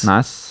Eagles.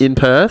 Nice. In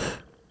Perth.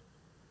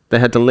 They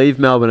had to leave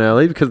Melbourne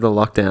early because of the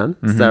lockdown.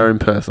 So they were in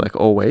Perth like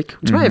all week,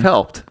 which may have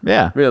helped.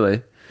 Yeah.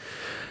 Really.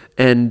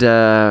 And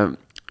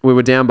we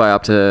were down by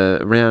up to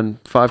around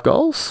 5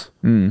 goals.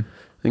 And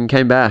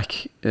came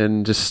back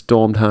and just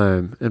stormed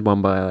home and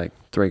won by like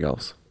 3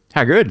 goals.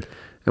 How good.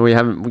 And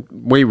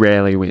we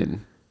rarely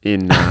win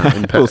in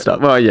Perth. Full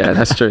stop. Well, yeah,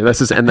 that's true. Let's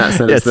just end that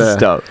sentence Yes, there.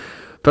 stop.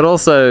 But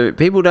also,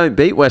 people don't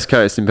beat West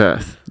Coast in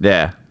Perth.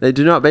 Yeah. They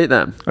do not beat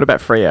them. What about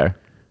Freo?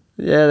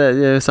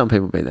 Yeah, some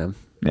people beat them.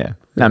 Yeah.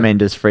 I mean,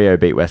 does Freo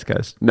beat West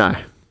Coast? No.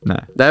 No.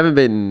 They haven't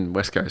beaten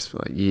West Coast for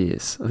like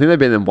years. I think they've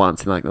beaten them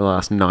once in like the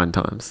last 9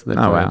 times. They've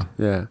Oh, played. wow.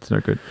 Yeah. It's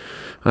not good.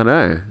 I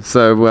know.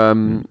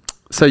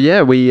 So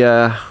yeah,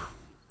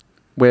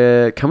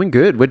 we're coming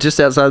good. We're just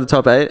outside the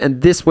top 8,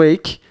 and this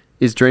week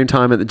is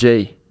Dreamtime at the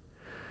G,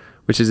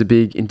 which is a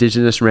big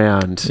Indigenous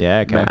round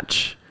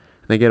match.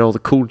 They get all the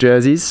cool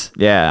jerseys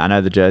Yeah, I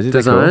know the jerseys.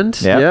 They're cool.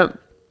 designed.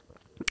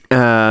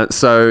 Yep.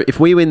 So if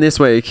we win this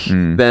week,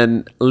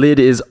 then lid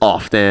is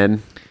off,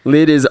 Dan.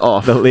 Lid is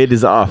off. The lid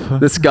is off.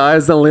 The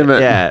sky's the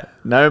limit. Yeah.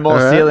 No more All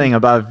right. ceiling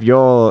above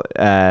your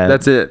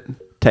That's it.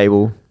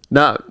 table.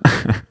 No.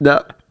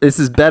 This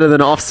is better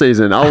than off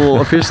season. I will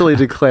officially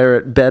declare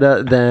it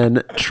better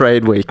than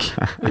trade week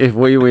if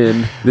we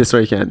win this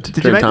weekend.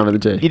 Dreamtime of the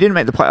G. You didn't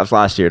make the playoffs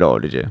last year at all,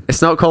 did you?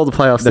 It's not called the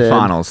playoffs. The Dan.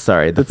 finals,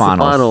 sorry. The It's the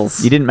finals.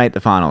 finals. You didn't make the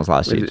finals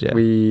last year, did you?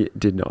 We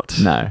did not.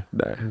 No.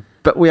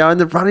 But we are in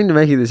the running to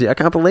make it this year. I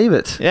can't believe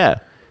it. Yeah.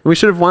 We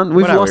should have won.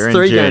 We've Well, no, lost we're in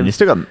 3 June. You games.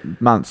 still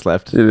got months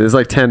left. Yeah, there's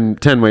like 10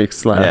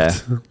 weeks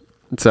left. Yeah.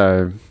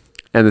 So,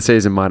 and the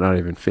season might not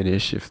even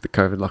finish if the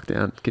COVID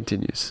lockdown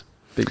continues.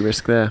 Big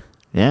risk there.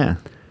 Yeah.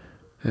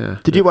 Yeah.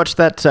 Did you watch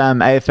that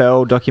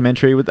AFL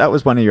documentary? That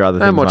was one of your other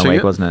things I'm watching one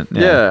week, it. wasn't it?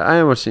 Yeah, I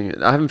am watching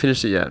it. I haven't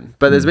finished it yet.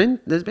 But there's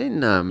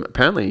been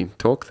apparently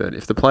talk that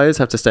if the players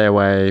have to stay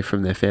away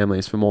from their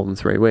families for more than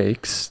 3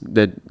 weeks,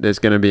 there's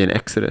going to be an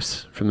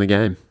exodus from the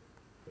game.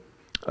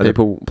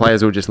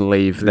 Players will just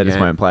leave the They game. just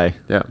won't play.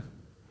 Yeah.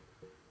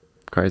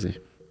 Crazy.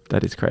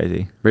 That is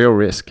crazy. Real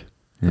risk.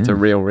 It's a Yeah.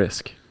 real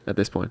risk at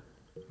this point.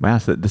 Wow,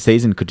 so the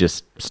season could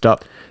just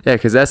stop. Yeah,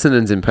 because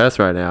Essendon's in Perth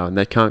right now and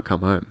they can't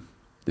come home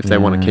if they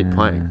want to keep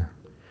playing.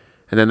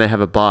 And then they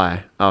have a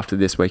bye after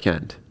this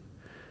weekend.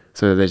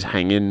 So they just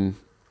hang in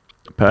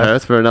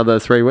Perth for another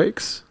 3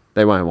 weeks.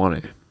 They won't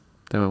want to.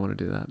 They won't want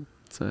to do that.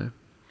 So,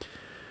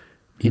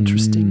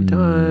 interesting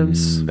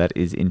times. That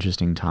is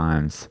interesting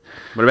times.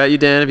 What about you,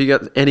 Dan? Have you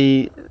got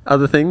any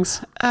other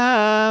things?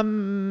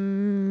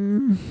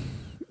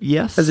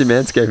 Yes. How's your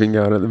manscaping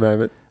going at the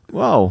moment?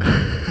 Well,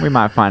 we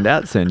might find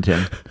out soon,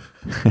 Tim.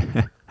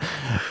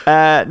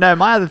 No,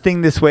 my other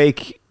thing this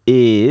week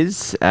is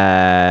speaking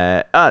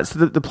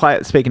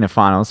of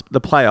finals, the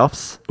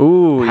playoffs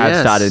have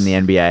started in the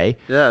NBA.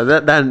 Yeah,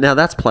 now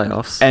that's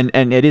playoffs.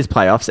 And it is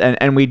playoffs.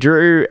 And we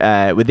drew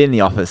within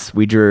the office.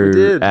 We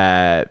drew.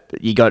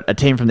 You got a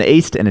team from the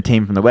East and a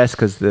team from the West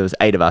because there was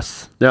 8 of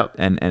us. Yep.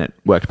 And it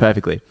worked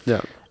perfectly.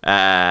 Yeah.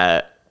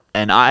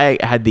 And I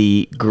had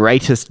the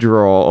greatest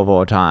draw of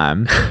all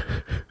time.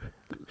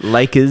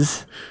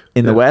 Lakers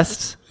in the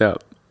West. Yeah.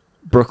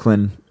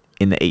 Brooklyn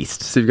in the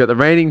East. So you've got the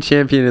reigning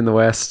champion in the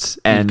West,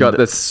 and you've got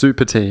the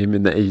super team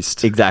in the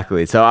East.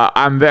 Exactly. So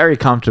I'm very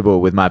comfortable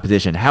with my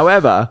position.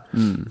 However,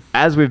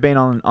 as we've been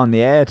on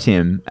the air,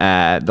 Tim,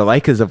 the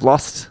Lakers have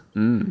lost.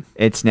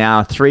 It's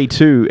now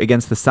 3-2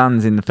 against the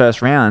Suns in the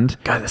first round.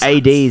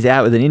 AD's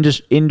out with an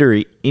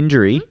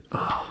injury.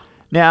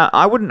 Now,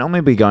 I wouldn't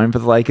normally be going for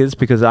the Lakers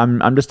because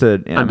I'm just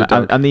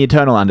I'm the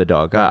eternal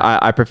underdog.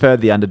 I prefer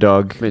the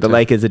underdog. The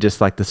Lakers are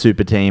just like the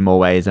super team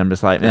always. I'm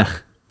just like,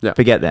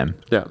 forget them.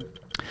 Yeah.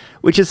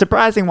 Which is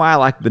surprising why I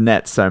like the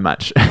Nets so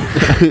much.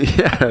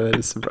 Yeah, that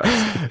is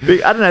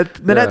surprising. I don't know.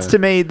 The Nets, to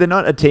me, they're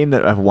not a team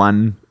that have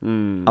won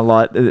a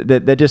lot.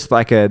 They're just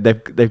like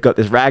they've got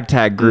this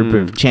ragtag group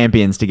of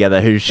champions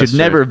together who should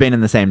never have been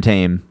in the same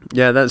team.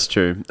 Yeah, that's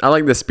true. I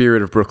like the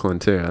spirit of Brooklyn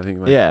too. I think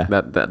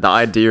that the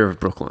idea of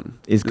Brooklyn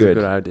is good.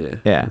 A good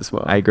idea. Yeah, as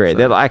well. I agree. So.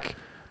 They're like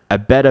a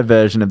better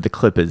version of the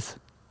Clippers.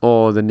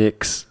 Or the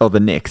Knicks.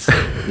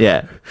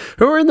 Yeah.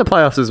 Who are in the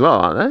playoffs as well,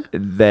 aren't they?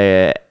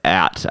 They're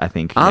out, I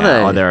think. Are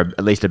they? Or they're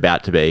at least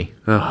about to be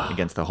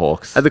against the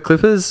Hawks. Are the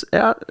Clippers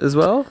out as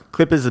well?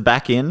 Clippers are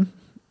back in.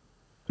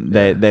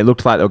 They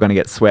looked like they were going to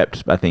get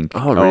swept, I think.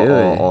 Oh,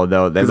 really? Or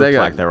they looked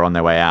like they were on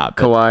their way out.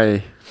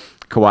 Kawhi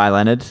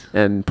Leonard.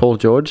 And Paul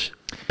George.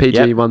 PG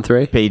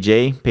 1-3.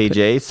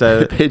 PG.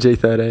 So PG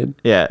 13.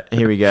 Yeah,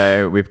 here we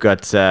go. We've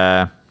got...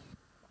 where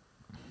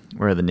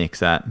are the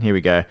Knicks at? Here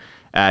we go.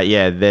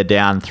 They're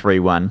down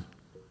 3-1.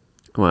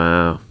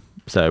 Wow.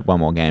 So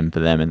one more game for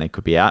them and they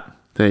could be out.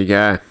 There you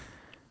go.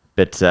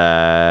 But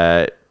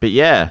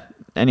yeah,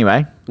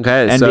 anyway.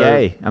 Okay,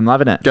 NBA, I'm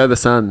loving it. Go the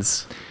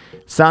Suns.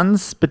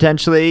 Suns,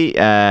 potentially.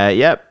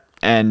 Yep.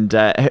 And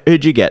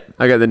who'd you get?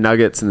 I got the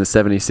Nuggets and the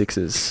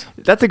 76ers.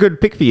 That's a good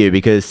pick for you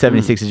because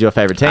 76 is your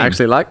favorite team. I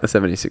actually like the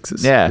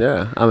 76ers.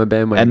 Yeah. I'm a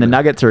bandwagon. And the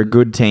Nuggets are a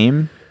good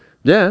team.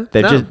 Yeah.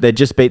 They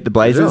just beat the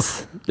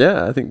Blazers.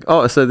 Yeah, I think.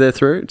 Oh, so they're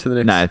through to the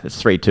next. No,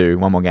 it's 3-2.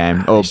 One more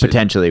game, or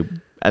potentially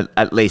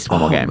at least one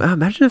more game. Man,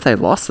 imagine if they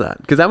lost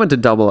that because that went to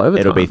double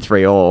overtime. It'll be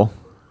 3-3,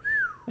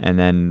 and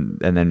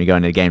then we go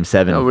into game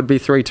 7. No, it would be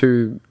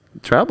 3-2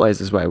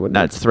 Trailblazers way, wouldn't it?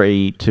 No, it's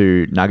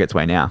 3-2 Nuggets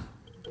way now.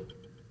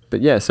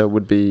 But yeah, so it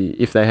would be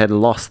if they had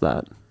lost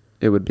that,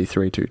 it would be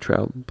 3-2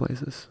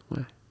 Trailblazers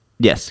way.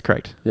 Yes,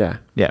 correct. Yeah.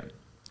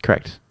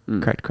 Correct.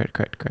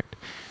 Correct.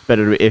 But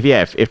if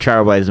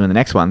Trailblazers win the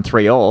next one,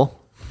 3-3,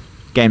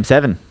 game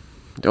 7.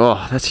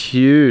 Oh, that's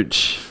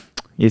huge.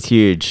 It's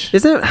huge.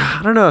 Is it?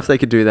 I don't know if they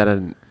could do that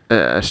in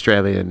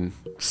Australian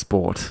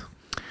sport.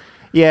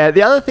 Yeah,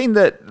 the other thing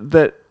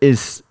that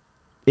is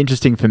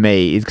interesting for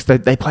me is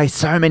because they play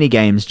so many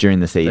games during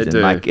the season. They do.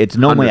 Like it's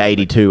normally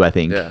 82, I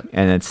think, yeah.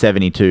 And it's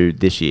 72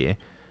 this year.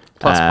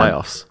 Plus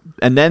playoffs.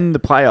 And then the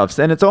playoffs.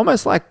 And it's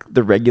almost like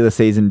the regular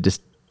season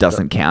just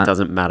doesn't count.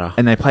 Doesn't matter.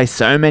 And they play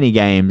so many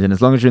games, and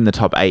as long as you're in the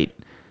top 8,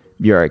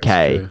 you're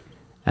okay.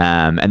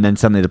 And then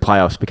suddenly the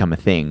playoffs become a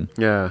thing.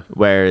 Yeah.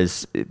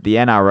 Whereas the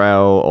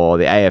NRL or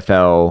the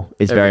AFL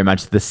is very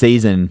much the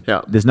season.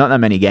 Yeah. There's not that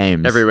many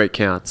games. Every week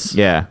counts.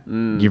 Yeah.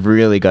 You've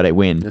really got to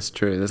win. That's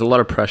true. There's a lot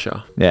of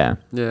pressure. Yeah.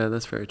 Yeah,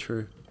 that's very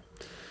true.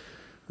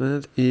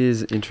 That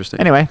is interesting.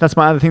 Anyway, that's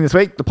my other thing this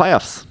week, the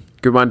playoffs.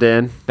 Good one,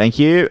 Dan. Thank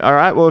you. All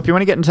right. Well, if you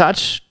want to get in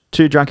touch,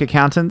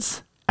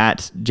 2drunkpodcast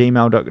at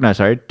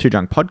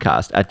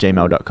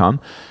gmail.com.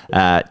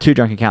 2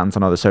 Drunk Accountants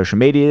on all the social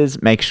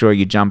medias. Make sure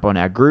you jump on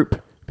our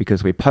group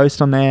because we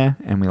post on there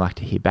and we like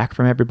to hear back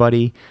from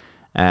everybody.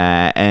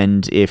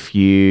 And if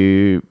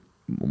you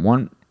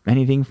want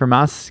anything from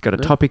us, got a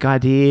topic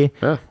idea,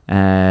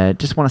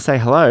 just want to say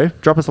hello,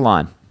 drop us a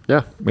line.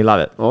 Yeah. We love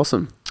it.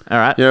 Awesome. All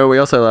right. You know, we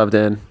also love,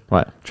 Dan.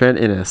 What? Trent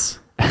Innes.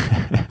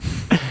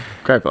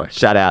 Great boy.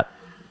 Shout out.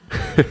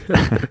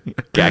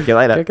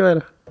 Calculator.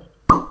 Calculator.